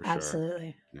 sure, for sure.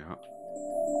 absolutely. Yeah.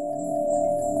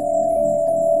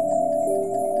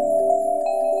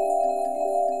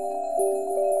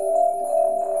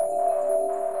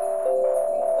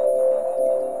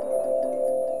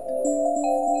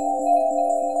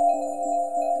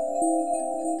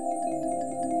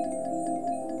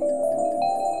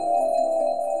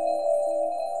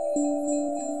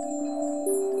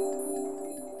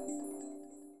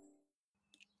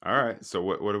 All right. So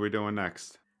what are we doing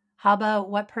next? How about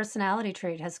what personality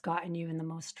trait has gotten you in the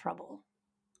most trouble?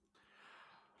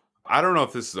 I don't know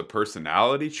if this is a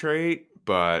personality trait,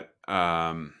 but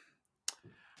my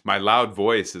loud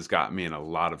voice has got me in a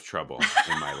lot of trouble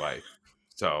in my life.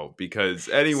 So, because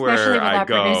Especially anywhere with I our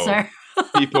go, producer.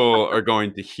 people are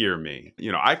going to hear me.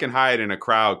 I can hide in a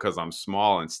crowd because I'm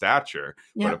small in stature,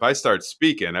 but if Yep. I start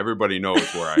speaking, everybody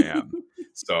knows where I am.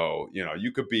 So,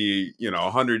 you could be,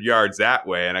 100 yards that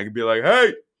way, and I could be like,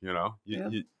 hey,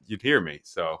 Yep. you'd hear me.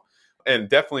 So, and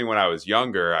definitely when I was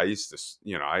younger, I used to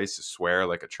swear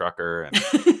like a trucker and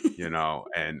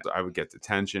I would get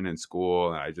detention in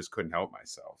school and I just couldn't help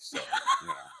myself. So,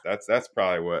 that's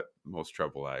probably what most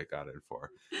trouble I got in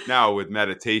for. Now with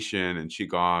meditation and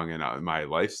qigong and my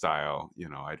lifestyle,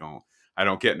 I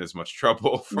don't get in as much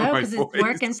trouble for No, my because it's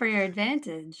working voice. for your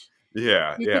advantage.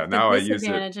 Yeah, You yeah. took the Now I use it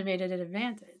disadvantage and made it an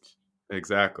advantage.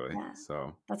 exactly. Yeah.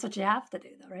 So, That's what you have to do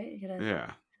though, right? You gotta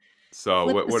yeah. So,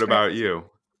 flip the what about script.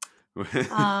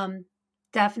 you? Um,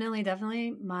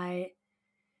 definitely my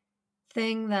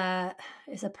thing that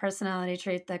is a personality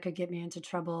trait that could get me into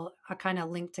trouble are kind of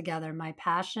linked together. My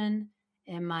passion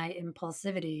and my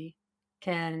impulsivity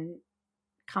can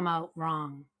come out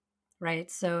wrong,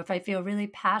 right? So if I feel really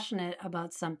passionate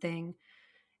about something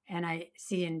and I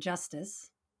see injustice,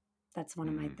 that's one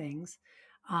of my Mhm. things.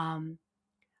 Um,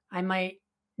 I might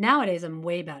nowadays I'm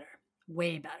way better,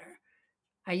 way better.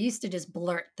 I used to just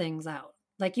blurt things out.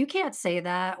 Like you can't say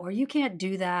that or you can't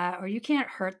do that or you can't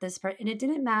hurt this person. And it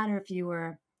didn't matter if you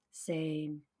were,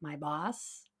 say, my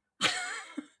boss,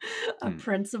 a Hmm.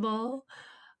 principal,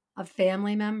 a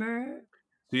family member.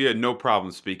 So you had no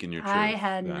problem speaking your I truth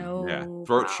had then. Yeah. no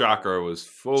Throat problem. chakra was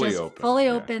fully Just open. fully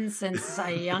Yeah. open since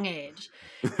a young age.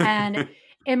 And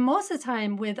And most of the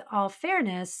time, with all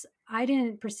fairness, I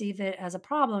didn't perceive it as a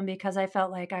problem because I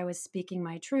felt like I was speaking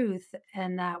my truth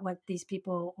and that what these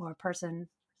people or person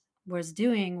was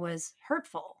doing was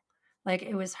hurtful. Like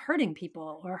it was hurting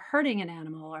people or hurting an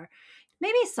animal, or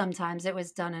maybe sometimes it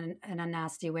was done in a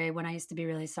nasty way when I used to be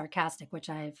really sarcastic, which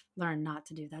I've learned not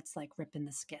to do. That's like ripping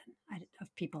the skin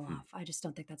of people Hmm. off. I just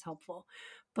don't think that's helpful.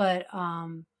 But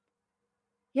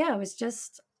yeah, it was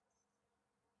just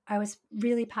I was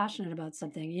really passionate about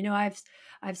something.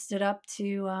 I've stood up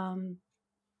to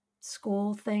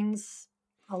school things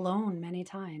alone many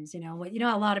times. A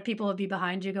lot of people will be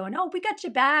behind you going, "Oh, we got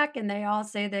your back," and they all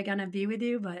say they're gonna be with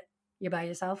you, but you're by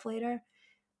yourself later.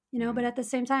 But Hmm. at the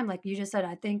same time, like you just said,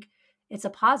 I think it's a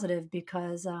positive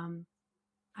because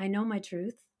I know my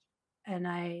truth and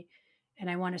I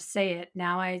want to say it.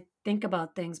 Now I think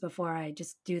about things before I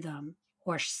just do them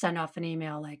or send off an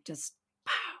email like just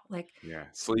pow, like Yeah,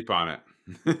 sleep on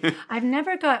it. I've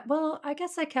never got well, I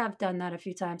guess I have done that a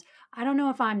few times. I don't know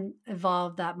if I'm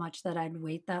evolved that much that I'd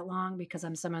wait that long because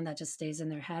I'm someone that just stays in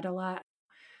their head a lot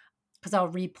because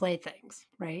I'll replay things,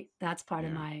 right? That's part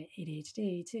of Yeah. my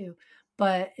ADHD too.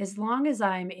 But as long as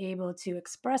I'm able to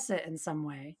express it in some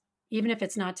way, even if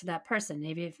it's not to that person,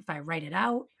 maybe if I write it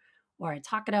out or I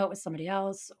talk it out with somebody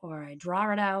else or I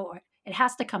draw it out, it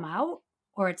has to come out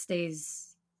or it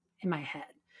stays in my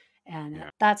head. And Yeah.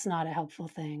 that's not a helpful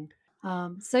thing.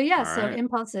 So yeah, All so right.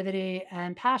 impulsivity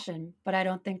and passion, but I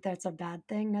don't think that's a bad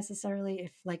thing necessarily.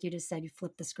 If, like you just said, you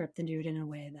flip the script and do it in a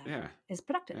way that Yeah. is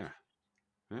productive. Yeah.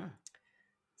 Yeah.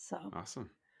 So,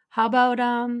 Awesome. how about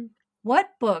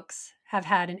what books have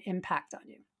had an impact on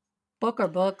you? Book or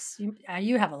books?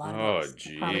 You have a lot of Oh, books.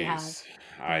 You probably have. geez.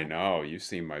 I Yeah. know. You've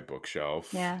seen my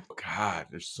bookshelf. Yeah. God,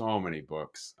 there's so many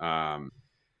books.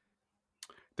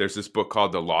 There's this book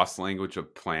called The Lost Language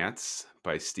of Plants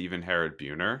by Stephen Herod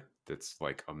Buhner. That's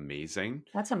like amazing.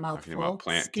 That's a Talking about mouthful.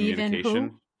 plant Stephen who?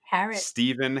 communication. Harriet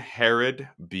Stephen Herod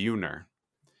Buhner.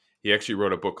 He actually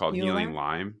wrote a book called Healing Bueller.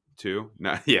 Lyme too.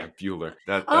 No, yeah, Bueller.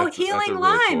 Oh, That's a Healing really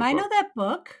Lyme. cool I know book. that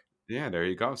book. Yeah, there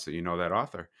you go. So you know that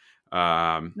author.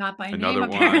 Um, Not by name, Another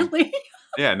one. apparently.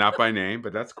 Yeah, not by name,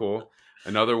 but that's cool.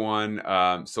 Another one.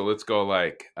 So let's go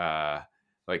like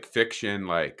fiction,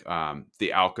 like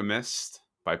The Alchemist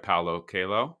by Paulo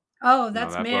Coelho. Oh, You know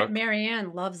that's that book?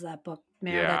 Marianne loves that book.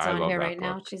 Yeah, That's I on love here that right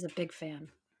now. book. She's a big fan.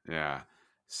 Yeah.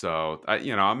 So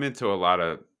I'm into a lot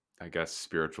of, I guess,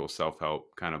 spiritual self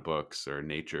help kind of books or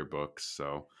nature books.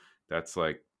 So that's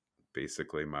like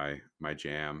basically my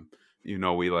jam.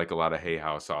 We like a lot of Hay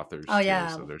House Oh authors too. yeah,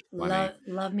 So there's plenty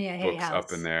love me a Hay books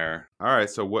up in House. there. All right.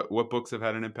 So what books have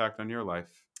had an impact on your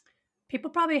life?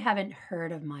 People probably haven't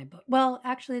heard of my book. Well,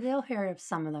 actually, they'll hear of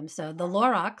some of them. So, The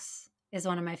Lorax is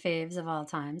one of my faves of all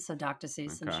time. So, Dr.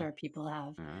 Seuss, I'm Okay. sure people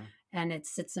have. Yeah. And it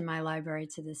sits in my library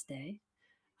to this day.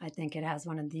 I think it has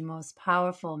one of the most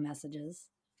powerful messages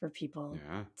for people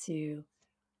Yeah. to,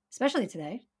 especially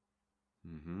today,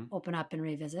 Mm-hmm. open up and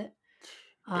revisit.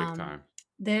 Big Um, time.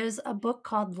 there's a book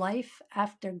called Life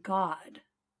After God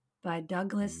by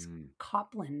Douglas Mm.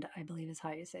 Copland, I believe is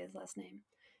how you say his last name.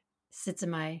 Sits in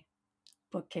my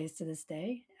bookcase to this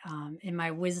day, in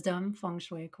my wisdom feng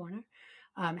shui corner,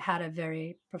 had a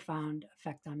very profound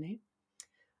effect on me.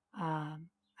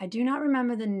 I do not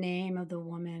remember the name of the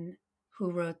woman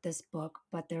who wrote this book,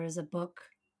 but there is a book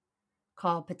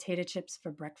called Potato Chips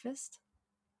for Breakfast.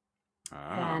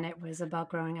 And Ah. it was about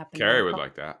growing up in Carrie would alcohol.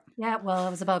 like that. Yeah, well,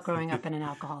 it was about growing up in an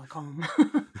alcoholic home.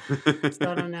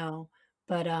 So I don't know.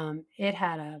 But it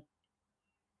had a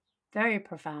very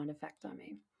profound effect on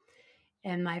me.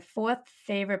 And my fourth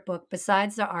favorite book,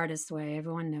 besides The Artist's Way,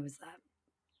 everyone knows that,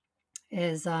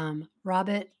 is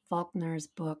Robert Faulkner's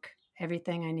book,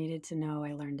 Everything I Needed to Know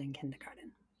I Learned in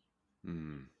Kindergarten.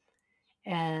 Mm.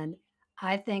 And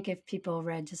I think if people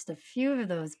read just a few of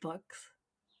those books,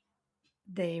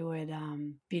 they would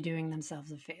be doing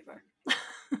themselves a favor.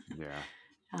 Yeah.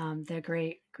 They're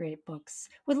great, great books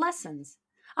with lessons.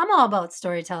 I'm all about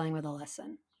storytelling with a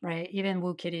lesson, right? Even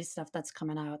Woo Kitty's stuff that's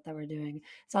coming out that we're doing,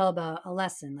 it's all about a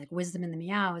lesson. Like Wisdom in the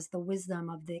Meow is the wisdom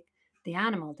of the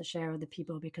animal to share with the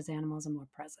people because animals are more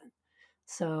present.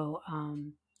 So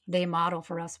they model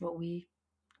for us what we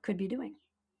could be doing.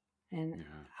 And Yeah.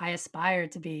 I aspire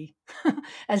to be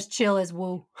as chill as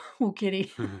Woo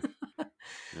Kitty.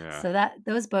 Yeah. So that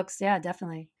those books, yeah,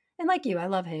 definitely. And like you, I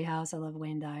love Hay House. I love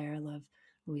Wayne Dyer. I love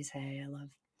Louise Hay.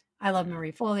 I love Yeah.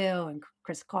 Marie Folio and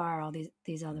Chris Carr. All these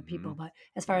other Mm-hmm. people. But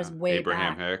as far as Yeah. way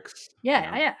Abraham back, Hicks.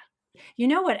 yeah, Yeah. yeah. You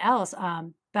know what else? How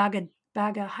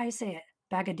you say it?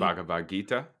 Bhagavad. Bhagavad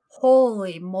Gita.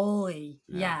 Holy moly!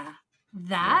 Yeah.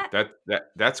 Yeah, Yeah. that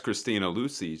That's Christina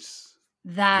Lucy's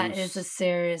that is a Luce.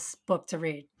 serious book to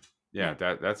read. Yeah,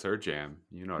 that's her jam.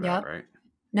 You know that, Yep. right?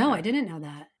 No, I Yeah. didn't know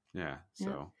that. Yeah. Yep.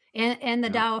 So, And the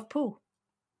yep. Tao of Pooh.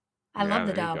 I love Yeah,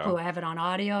 the there you Tao of Pooh. go. I have it on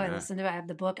audio. I Yeah. listen to it. I have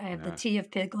the book. I have the Yeah. Tea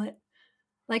of Piglet.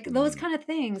 Like those Mm, kind of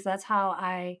things. That's how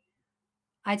I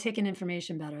take in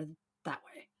information better that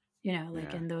way.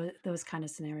 Like yeah. in those kind of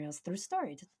scenarios through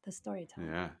the storytelling.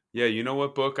 Yeah. Yeah, you know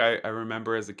what book I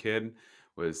remember as a kid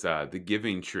was, The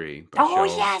Giving Tree by Oh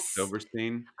Shel yes.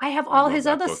 Silverstein. I have I all love his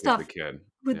that other book as a stuff kid.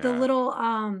 with the Yeah.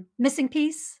 little missing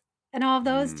piece and all of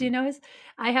those. Do Mm, you know his?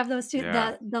 I have those too.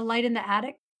 yeah. The light in the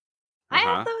attic. I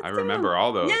have Uh-huh. those I too. remember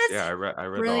all those. Yeah, Yes. I read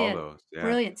all Brilliant. those. Yeah.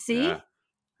 Brilliant. Yeah. See? Yeah.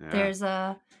 There's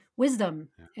wisdom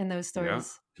Yeah. in those Yeah.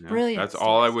 stories. Yeah. Brilliant That's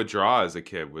all I stories. would draw as a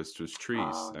kid was just trees,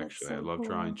 Oh, that's actually. I so love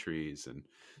drawing cool. trees and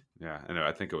yeah, and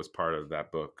I think it was part of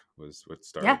that book was what Yeah,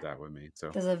 started that with me.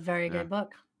 So, there's a very yeah. good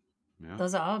book. Yeah.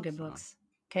 Those are all good So, books.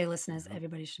 Okay, listeners, yeah.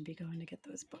 everybody should be going to get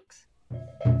those books.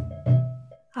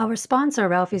 Our sponsor,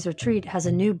 Ralphie's Retreat, has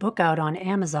a new book out on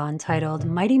Amazon titled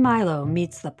Mighty Milo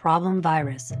Meets the Problem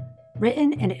Virus,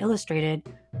 written and illustrated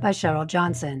by Cheryl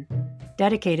Johnson,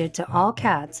 dedicated to all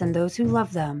cats and those who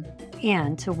love them,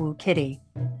 and to Woo Kitty.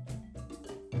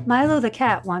 Milo the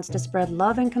cat wants to spread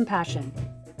love and compassion,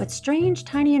 but strange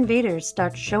tiny invaders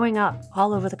start showing up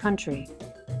all over the country.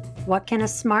 What can a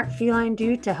smart feline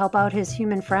do to help out his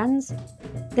human friends?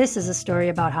 This is a story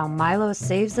about how Milo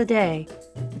saves the day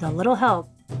with a little help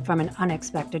from an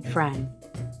unexpected friend.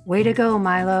 Way to go,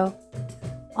 Milo!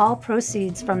 All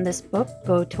proceeds from this book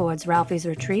go towards Ralphie's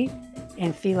Retreat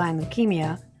and feline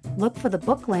leukemia. Look for the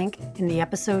book link in the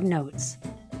episode notes.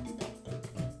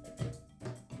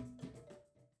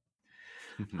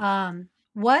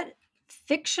 What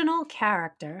fictional,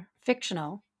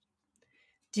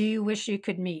 do you wish you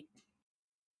could meet?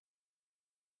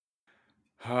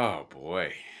 Oh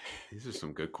boy. These are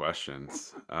some good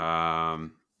questions.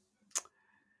 I'm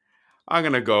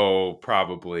gonna go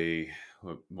probably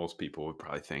what most people would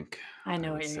probably think. I I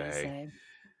know would what you're going to say. say.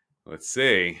 Let's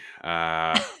see.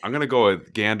 I'm gonna go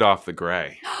with Gandalf the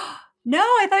Grey No,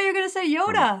 I thought you were going to say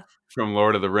from Yoda.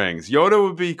 Lord of the Rings. Yoda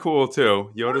would be cool too.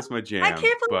 What? Yoda's my I jam, can't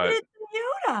believe you but didn't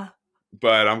say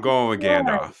Yoda. I'm going with Boy,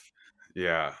 Gandalf.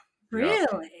 Yeah. Yep.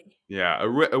 really? Yeah.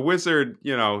 A wizard,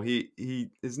 he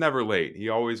is never late. He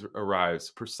always arrives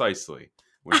precisely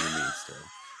when he needs to.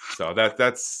 So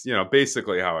that's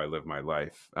basically how I live my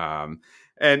life. And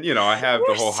I have the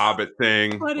You're whole so Hobbit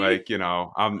thing. funny. Like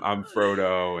I'm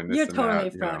Frodo and You're this and that. totally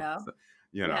Frodo.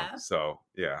 Yeah. So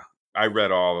yeah, I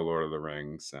read all the Lord of the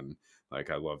Rings and like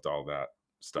I loved all that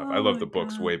stuff. I Oh love my the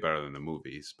books way God. better than the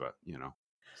movies, but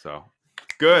so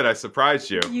good. I surprised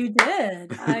you. You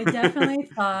did. I definitely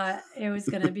thought it was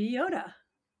going to be Yoda.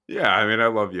 Yeah, I mean I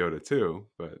love Yoda too,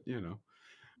 but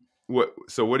what?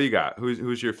 So what do you got?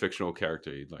 Who's your fictional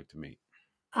character you'd like to meet?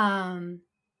 Um,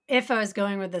 if I was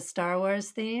going with the Star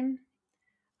Wars theme,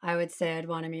 I would say I'd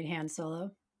want to meet Han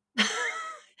Solo.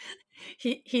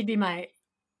 He'd be my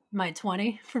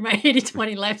 20 for my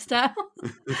 80/20 lifestyle.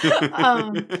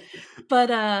 um,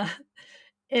 but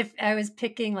if I was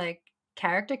picking like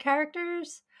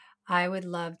characters, I would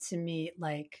love to meet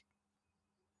like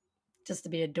just to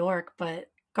be a dork, but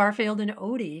Garfield and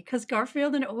Odie, because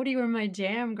Garfield and Odie were my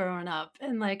jam growing up,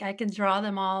 and like I can draw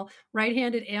them all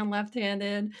right-handed and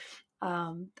left-handed.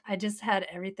 I just had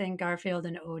everything Garfield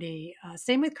and Odie.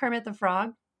 Same with Kermit the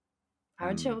Frog. I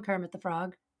would chill Mm, with Kermit the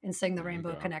Frog and sing the there you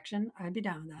Rainbow go. Connection. I'd be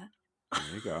down with that.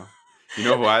 There you go. You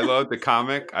know who I loved? The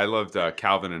comic. I loved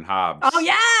Calvin and Oh Hobbes.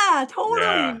 yeah, Yeah,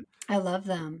 totally. I love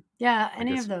them. Yeah, I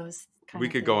any of guess those kind we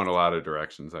of could go things. in a lot of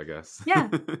directions. I guess. Yeah,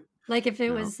 like if it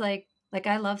Yeah, was like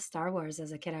I love Star Wars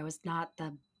as a kid. I was not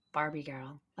the Barbie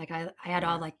girl. Like I had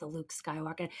all yeah, like the Luke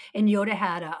Skywalker and Yoda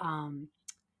had a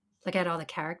like I had all the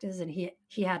characters and he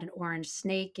had an orange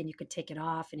snake and you could take it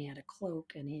off and he had a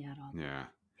cloak and he had all. yeah.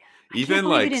 Yeah. I can't Even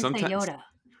believe you like didn't say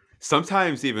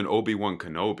sometimes, Yoda. even Obi-Wan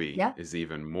Kenobi Yeah, is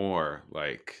even more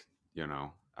like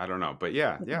I don't know, but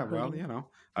yeah, with the yeah. Well, hoodie.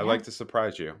 I Yeah, like to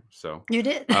surprise you. So, you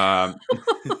did. um,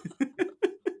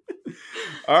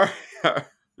 all right,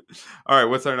 all right.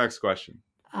 What's our next question?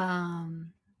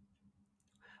 um,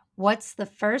 what's the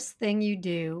first thing you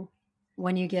do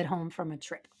when you get home from a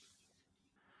trip?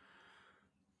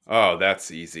 Oh,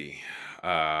 that's easy.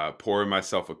 Pouring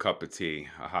myself a cup of tea,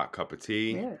 a hot cup of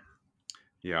tea. Really?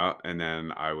 Yeah, and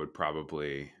then I would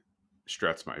probably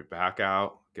stretch my back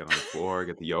out, get on the floor,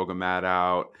 get the yoga mat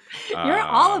out, You're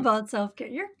all um, about self-care.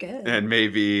 You're good. and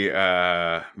maybe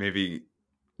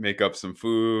make up some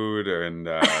food and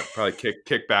probably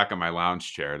kick back on my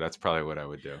lounge chair. That's probably what I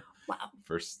would do. Wow.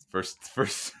 First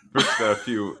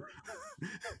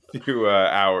few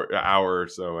hour or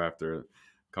so after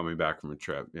coming back from a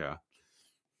trip. Yeah.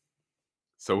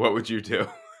 So what would you do?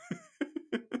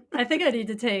 I think I need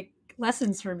to take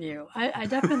lessons from you. I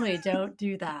definitely don't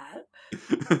do that.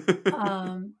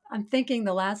 I'm thinking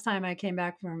the last time I came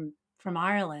back from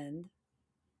Ireland,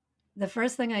 the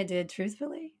first thing I did,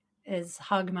 truthfully, is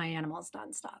hug my animals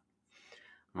nonstop.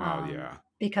 Oh yeah.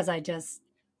 Because I just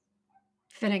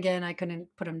Finnegan, I couldn't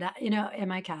put him down, and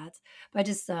my cats. But I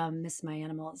just miss my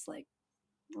animals like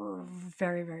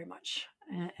very, very much.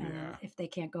 And Yeah. if they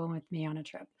can't go with me on a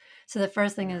trip, so the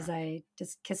first thing Yeah. is I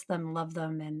just kiss them, love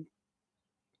them, and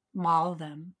maul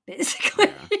them, basically.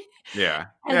 Yeah. Yeah.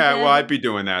 And Yeah. Well, I'd then, be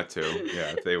doing that too.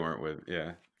 Yeah. If they weren't with,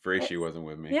 yeah. If Reishi wasn't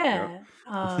with me. Yep.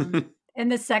 yeah. And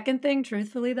the second thing,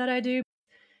 truthfully, that I do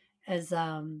is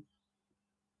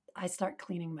I start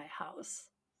cleaning my house.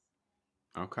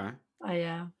 Okay.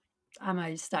 I I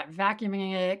might start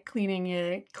vacuuming it,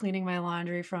 cleaning my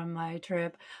laundry from my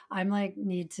trip. I'm like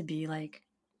need to be like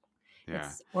Yeah.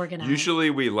 it's organized. Usually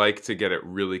we like to get it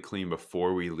really clean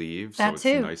before we leave, so That it's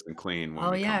too. nice and clean when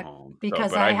Oh we come yeah, home. So,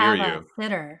 because but I I hear have a you.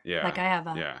 sitter. Like Yeah. I have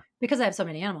a Yeah. because I have so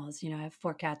many animals. I have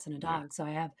 4 cats and a Yeah. dog, so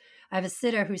I have a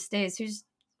sitter who stays, who's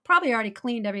probably already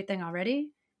cleaned everything already,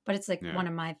 but it's like Yeah. one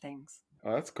of my things.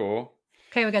 Oh, that's cool.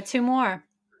 Okay, we got 2 more.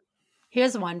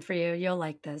 Here's one for you. You'll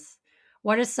like this.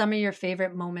 What are some of your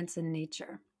favorite moments in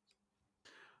nature?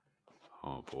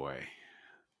 Oh boy.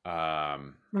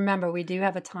 Um, Remember, we do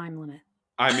have a time limit.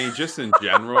 I mean, just in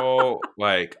general,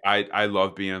 like I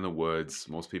love being in the woods.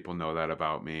 Most people know that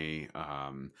about me.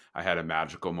 I had a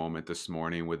magical moment this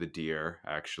morning with a deer,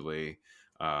 actually,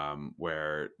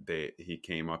 where they he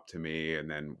came up to me and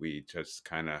then we just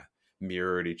kind of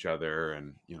mirrored each other,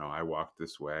 and I walked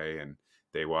this way and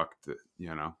they walked,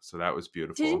 so that was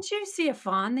beautiful. Didn't you see a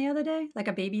fawn the other day? Like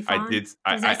a baby I fawn? did. Was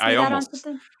I I see that on almost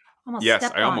something? Almost Yes,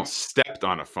 stepped I on it. almost stepped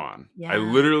on a fawn. I Yeah.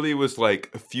 literally was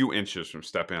like a few inches from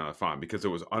stepping on a fawn because it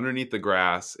was underneath the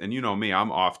grass. And you know me,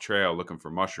 I'm off trail looking for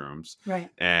mushrooms.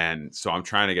 Right. And so I'm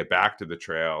trying to get back to the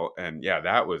trail. And yeah,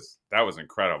 that was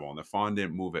incredible. And the fawn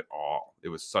didn't move at all. It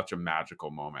was such a magical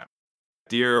moment.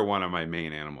 Deer are one of my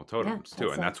main animal Yeah, totems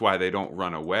too, and that's why they don't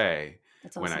run away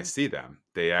that's when I awesome. see them.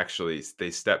 They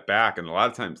step back, and a lot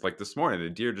of times, like this morning, the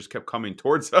deer just kept coming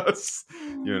towards us,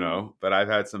 Mm. But I've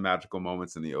had some magical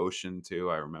moments in the ocean too.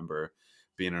 I remember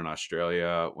being in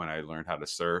Australia when I learned how to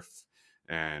surf,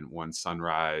 and one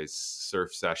sunrise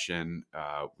surf session,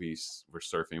 were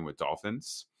surfing with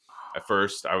dolphins. At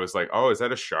first, I was like, "Oh, is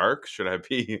that a shark? Should I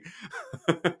be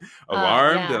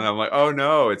alarmed?" And Yeah. I'm like, "Oh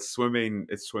no, it's swimming.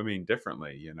 It's swimming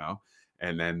differently."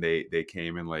 And then they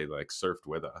came and like surfed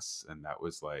with us, and that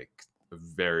was like a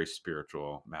very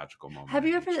spiritual, magical moment in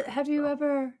nature. Have you So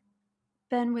ever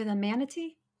been with a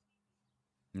manatee?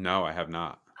 no, I have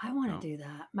not. I want to No, do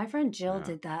that. My friend Jill yeah,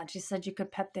 did that. She said you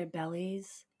could pet their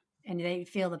bellies and they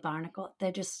feel the barnacle.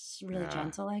 They're just really yeah,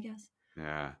 gentle, I guess.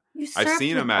 yeah. You I've surfed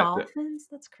seen them with at the. dolphins?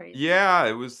 That's crazy. Yeah,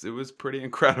 it was pretty That's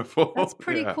incredible.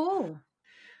 pretty Yeah. cool.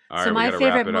 All So right, we my got to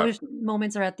wrap favorite it up.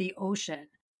 moments are at the ocean.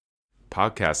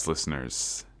 Podcast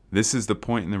listeners, this is the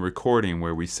point in the recording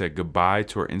where we say goodbye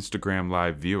to our Instagram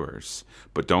Live viewers.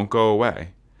 But don't go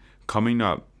away. Coming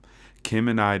up, Kim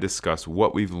and I discuss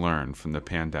what we've learned from the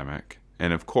pandemic.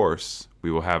 And of course,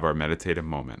 we will have our meditative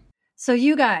moment. So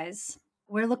you guys,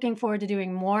 we're looking forward to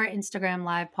doing more Instagram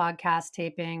live podcast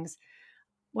tapings.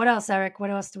 What else, Eric?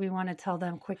 What else do we want to tell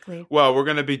them quickly? Well, we're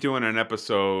going to be doing an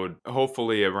episode,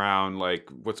 hopefully, around like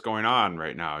what's going on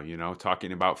right now,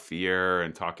 talking about fear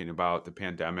and talking about the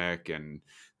pandemic and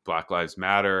Black Lives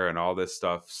Matter and all this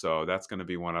stuff. So that's going to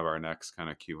be one of our next kind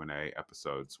of Q&A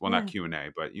episodes. Well, not Yeah. Q&A,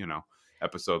 but,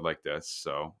 episode like this.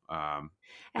 So, And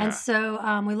yeah.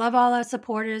 so we love all our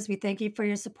supporters. We thank you for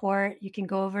your support. You can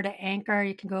go over to Anchor.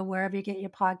 You can go wherever you get your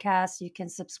podcasts. You can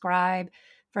subscribe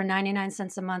for 99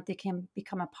 cents a month. You can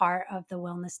become a part of the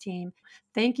wellness team.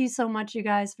 Thank you so much, you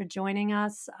guys, for joining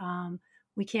us.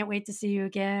 We can't wait to see you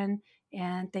again.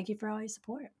 And thank you for all your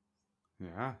support.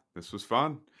 Yeah, this was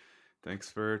fun.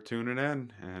 Thanks for tuning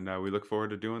in. And we look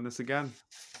forward to doing this again.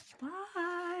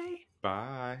 Bye.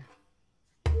 Bye.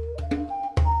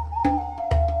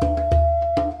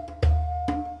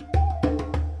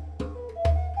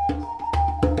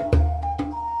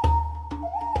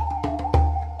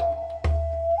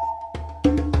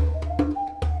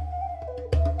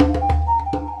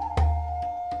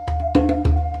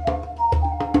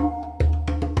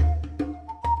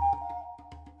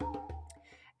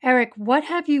 Eric, what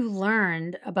have you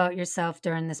learned about yourself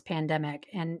during this pandemic?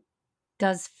 And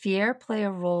does fear play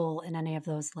a role in any of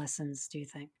those lessons, do you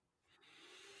think?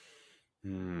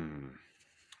 Hmm.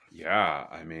 Yeah,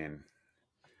 I mean,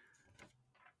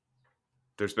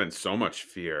 there's been so much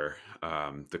fear,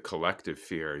 the collective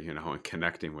fear, and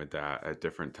connecting with that at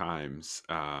different times.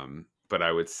 But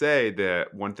I would say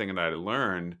that one thing that I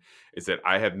learned is that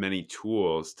I have many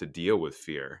tools to deal with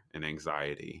fear and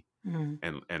anxiety Mm,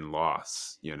 and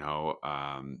loss,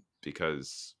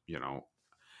 because,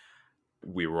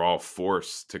 we were all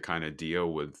forced to kind of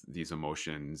deal with these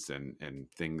emotions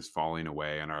and things falling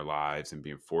away in our lives and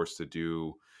being forced to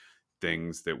do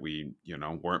things that we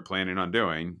weren't planning on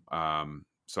doing.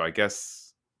 So I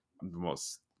guess the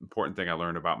most important thing I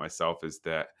learned about myself is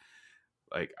that,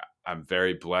 like, I'm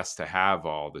very blessed to have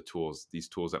all these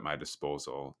tools at my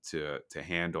disposal to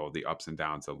handle the ups and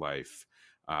downs of life.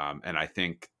 And I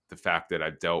think the fact that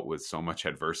I've dealt with so much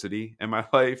adversity in my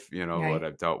life, what right.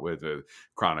 I've dealt with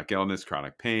chronic illness,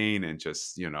 chronic pain, and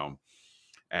just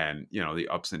and the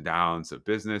ups and downs of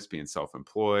business, being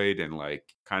self-employed, and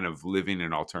like kind of living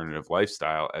an alternative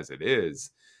lifestyle as it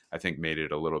is, I think made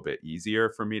it a little bit easier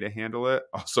for me to handle it.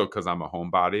 Also, because I'm a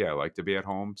homebody, I like to be at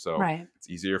home, so Right. it's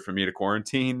easier for me to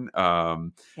quarantine.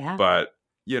 Yeah. But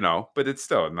but it's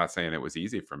still, I'm not saying it was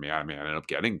easy for me. I mean, I ended up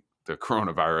getting the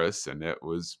coronavirus, and it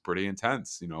was pretty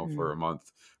intense, for Mm, a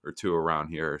month or two around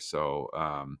here. So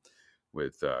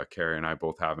with Carrie and I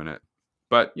both having it,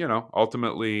 but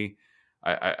ultimately,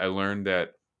 I learned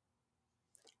that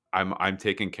I'm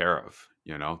taken care of.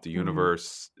 The mm,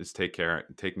 universe is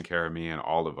taking care of me and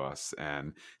all of us,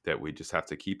 and that we just have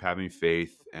to keep having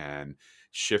faith and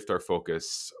shift our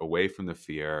focus away from the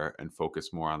fear and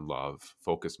focus more on love,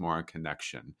 focus more on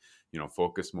connection.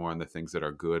 Focus more on the things that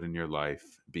are good in your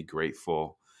life. Be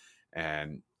grateful,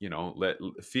 and let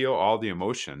feel all the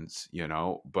emotions.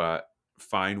 But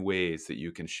find ways that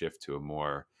you can shift to a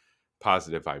more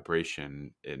positive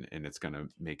vibration, and it's going to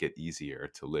make it easier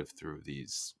to live through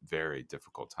these very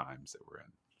difficult times that we're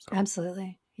in. So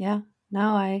absolutely. Yeah.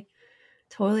 No, I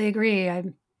totally agree.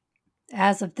 I'm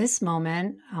as of this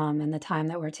moment, and the time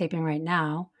that we're taping right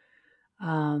now,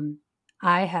 um,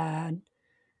 I had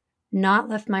not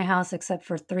left my house except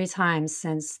for 3 times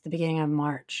since the beginning of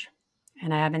March,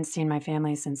 and I haven't seen my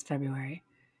family since February,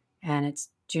 and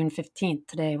it's June 15th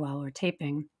today while we're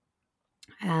taping,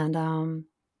 and,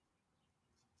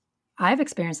 I've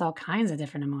experienced all kinds of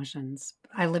different emotions.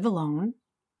 I live alone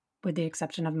with the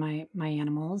exception of my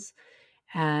animals,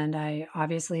 and I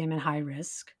obviously am at high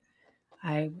risk.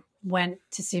 I went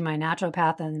to see my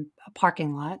naturopath in a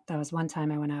parking lot. That was one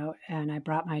time I went out, and I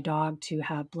brought my dog to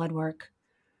have blood work,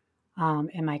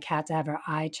 and my cat to have her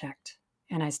eye checked.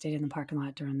 And I stayed in the parking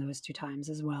lot during those 2 times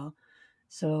as well.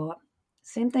 So,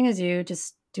 same thing as you,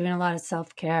 just doing a lot of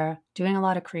self care, doing a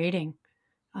lot of creating,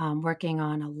 working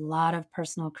on a lot of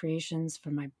personal creations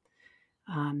for my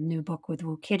new book with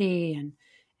Woo Kitty,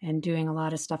 and doing a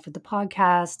lot of stuff with the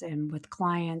podcast and with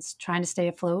clients, trying to stay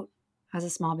afloat as a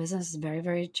small business is very,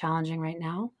 very challenging right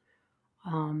now.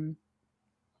 Um,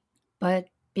 but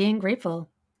being grateful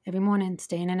every morning,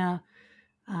 staying in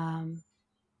um,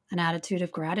 an attitude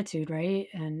of gratitude, right?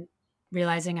 And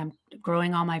realizing I'm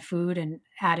growing all my food and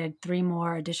added 3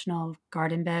 more additional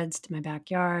garden beds to my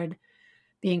backyard.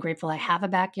 Being grateful I have a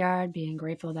backyard, being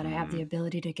grateful that I have the mhm,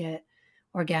 ability to get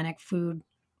organic food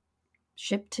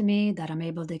shipped to me, that I'm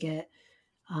able to get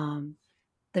um,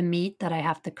 the meat that I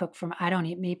have to cook from. I don't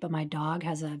eat meat, but my dog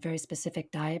has a very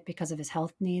specific diet because of his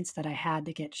health needs that I had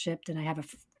to get shipped, and I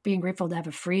have being grateful to have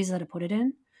a freezer to put it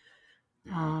in.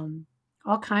 yeah, Um,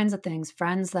 all kinds of things.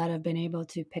 Friends that have been able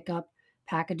to pick up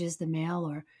packages, the mail,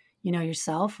 or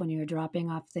yourself when you were dropping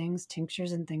off things,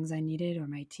 tinctures and things I needed, or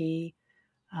my tea.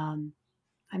 Um,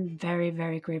 I'm very,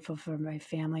 very grateful for my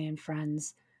family and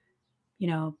friends. You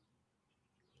know,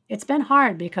 it's been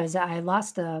hard because I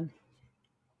lost a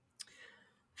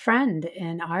friend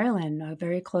in Ireland. A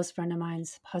very close friend of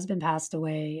mine's husband passed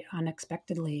away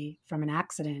unexpectedly from an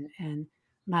accident. And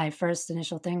my first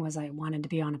initial thing was I wanted to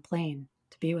be on a plane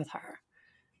to be with her.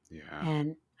 yeah,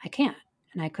 And I can't.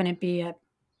 And I couldn't be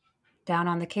down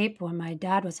on the Cape when my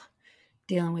dad was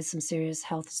dealing with some serious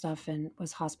health stuff and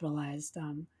was hospitalized.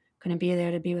 Couldn't be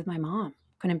there to be with my mom.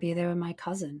 Couldn't be there with my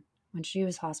cousin when she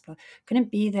was hospital.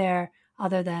 Couldn't be there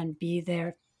other than be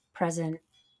there present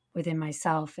within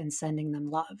myself and sending them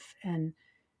love.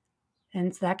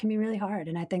 And so that can be really hard.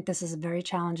 And I think this is very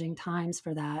challenging times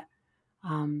for that.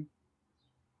 Um,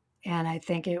 and I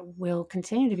think it will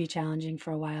continue to be challenging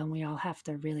for a while. And we all have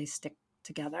to really stick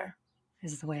together,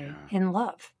 is the way, yeah, in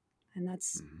love. And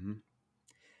that's hmm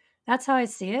that's how I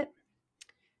see it.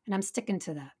 And I'm sticking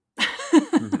to that.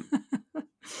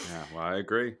 yeah. Well, I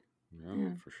agree. Yeah,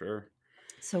 Yeah. for sure.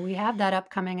 So we have that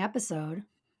upcoming episode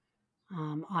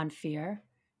on fear,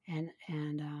 and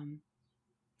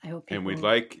I hope And we'd people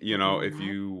like, are doing if that.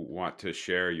 you want to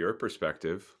share your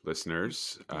perspective,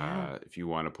 listeners, Yeah. if you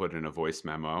want to put in a voice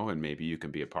memo and maybe you can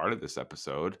be a part of this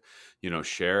episode,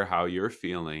 share how you're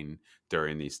feeling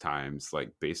during these times.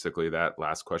 Like basically that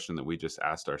last question that we just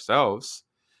asked ourselves,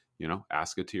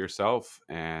 ask it to yourself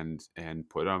and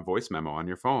put it on voice memo on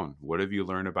your phone. What have you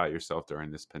learned about yourself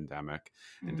during this pandemic?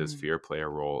 And does Mm, fear play a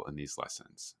role in these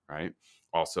lessons? Right.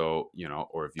 Also,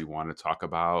 or if you want to talk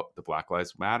about the Black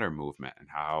Lives Matter movement and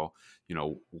how,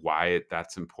 why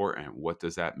that's important. What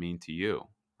does that mean to you?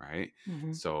 Right.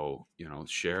 mhm. So,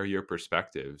 share your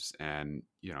perspectives. And,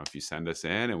 if you send us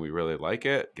in and we really like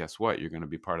it, guess what? You're going to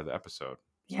be part of the episode.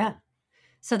 Yeah. So,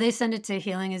 So they send it to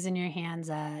healingisinyourhands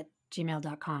at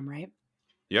gmail.com, right?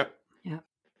 yep. Yeah.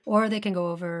 Or they can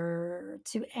go over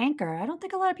to Anchor. I don't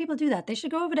think a lot of people do that. They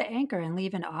should go over to Anchor and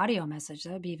leave an audio message.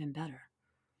 That would be even better.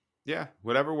 Yeah.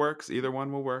 Whatever works. Either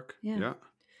one will work. Yeah. Yeah.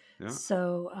 Yeah.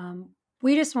 So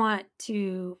we just want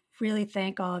to really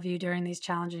thank all of you during these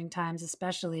challenging times,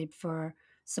 especially for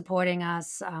supporting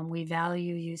us. We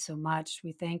value you so much.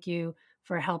 We thank you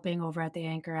for helping over at the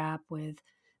Anchor app with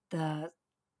the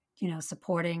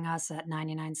supporting us at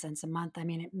 99 cents a month. I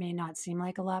mean, it may not seem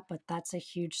like a lot, but that's a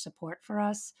huge support for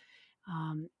us.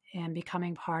 And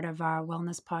becoming part of our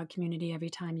Wellness Pod community every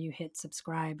time you hit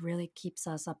subscribe really keeps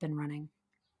us up and running.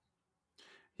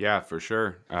 Yeah, for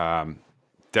sure.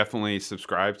 Definitely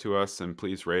subscribe to us and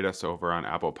please rate us over on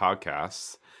Apple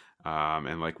Podcasts.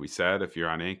 And like we said, if you're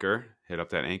on Anchor, hit up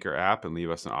that Anchor app and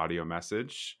leave us an audio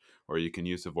message, or you can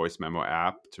use the voice memo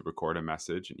app to record a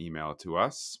message and email it to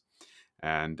us.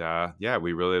 And yeah,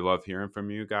 we really love hearing from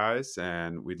you guys,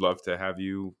 and we'd love to have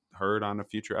you heard on a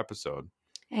future episode.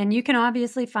 And you can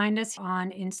obviously find us on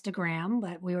Instagram,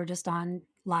 but we were just on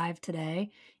live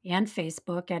today, and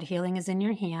Facebook at Healing is in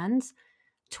Your Hands,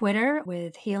 Twitter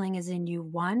with Healing is in You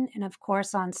 1, and of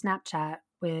course on Snapchat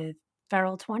with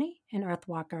Feral 20 and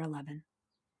Earthwalker 11.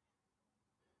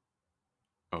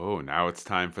 Oh, now it's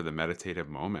time for the meditative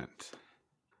moment.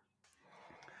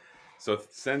 So,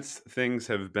 since things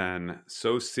have been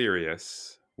so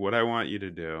serious, what I want you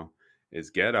to do is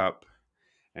get up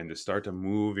and just start to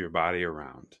move your body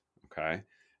around, okay?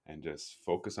 And just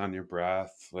focus on your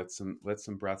breath. Let some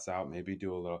breaths out. Maybe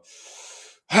do a little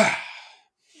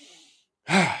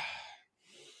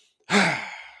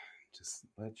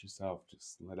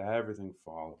just let everything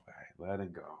fall away. Let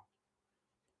it go.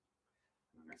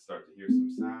 And I start to hear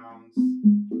some sounds.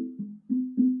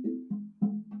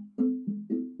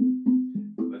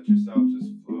 Let yourself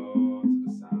just flow to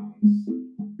the sounds.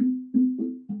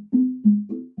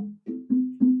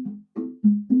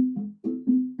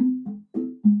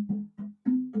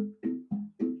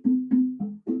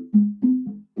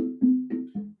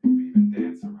 Maybe even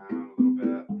dance around a little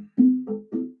bit.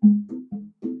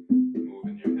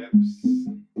 Moving your hips.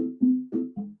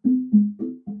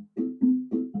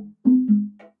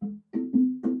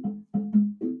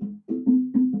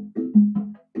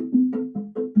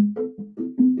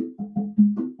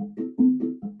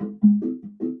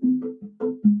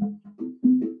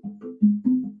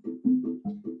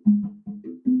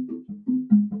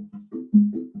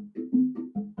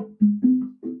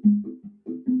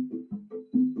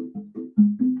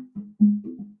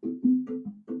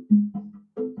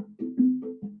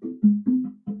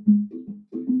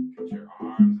 Get your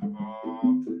arms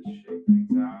involved and shake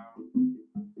things out.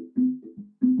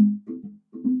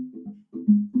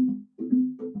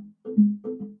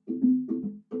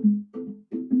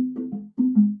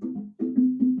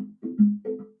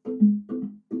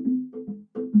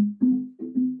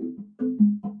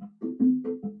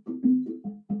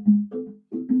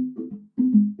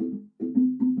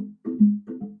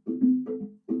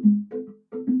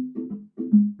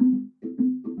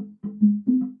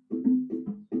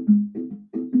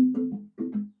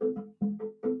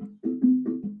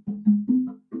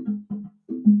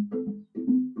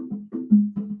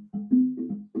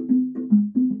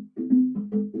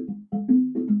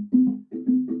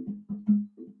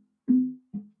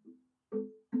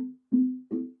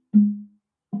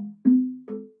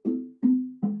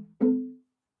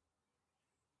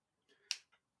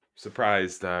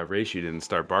 Surprised Reishi didn't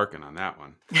start barking on that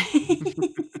one.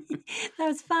 That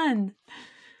was fun.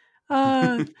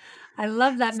 Oh, I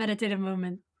love that meditative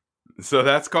moment. So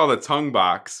that's called a tongue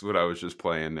box, what I was just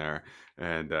playing there.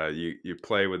 And you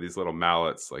play with these little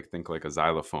mallets, like think like a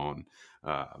xylophone.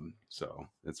 So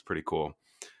it's pretty cool.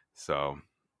 So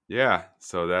yeah,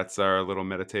 so that's our little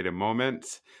meditative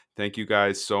moment. Thank you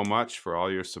guys so much for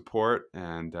all your support.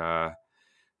 And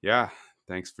yeah,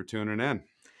 thanks for tuning in.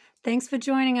 Thanks for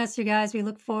joining us, you guys. We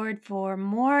look forward for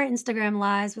more Instagram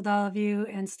lives with all of you,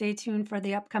 and stay tuned for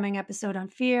the upcoming episode on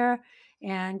fear,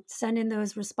 and send in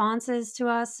those responses to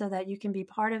us so that you can be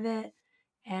part of it.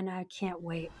 And I can't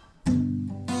wait.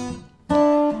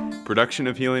 Production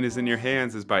of Healing is in Your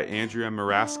Hands is by Andrea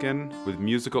Maraskin, with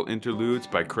musical interludes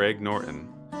by Craig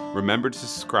Norton. Remember to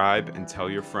subscribe and tell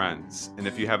your friends. And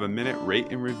if you have a minute, rate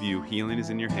and review Healing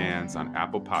is in Your Hands on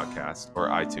Apple Podcasts or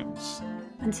iTunes.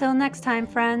 Until next time,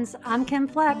 friends, I'm Kim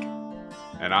Fleck.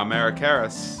 And I'm Eric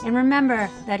Harris. And remember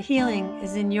that healing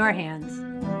is in your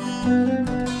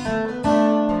hands.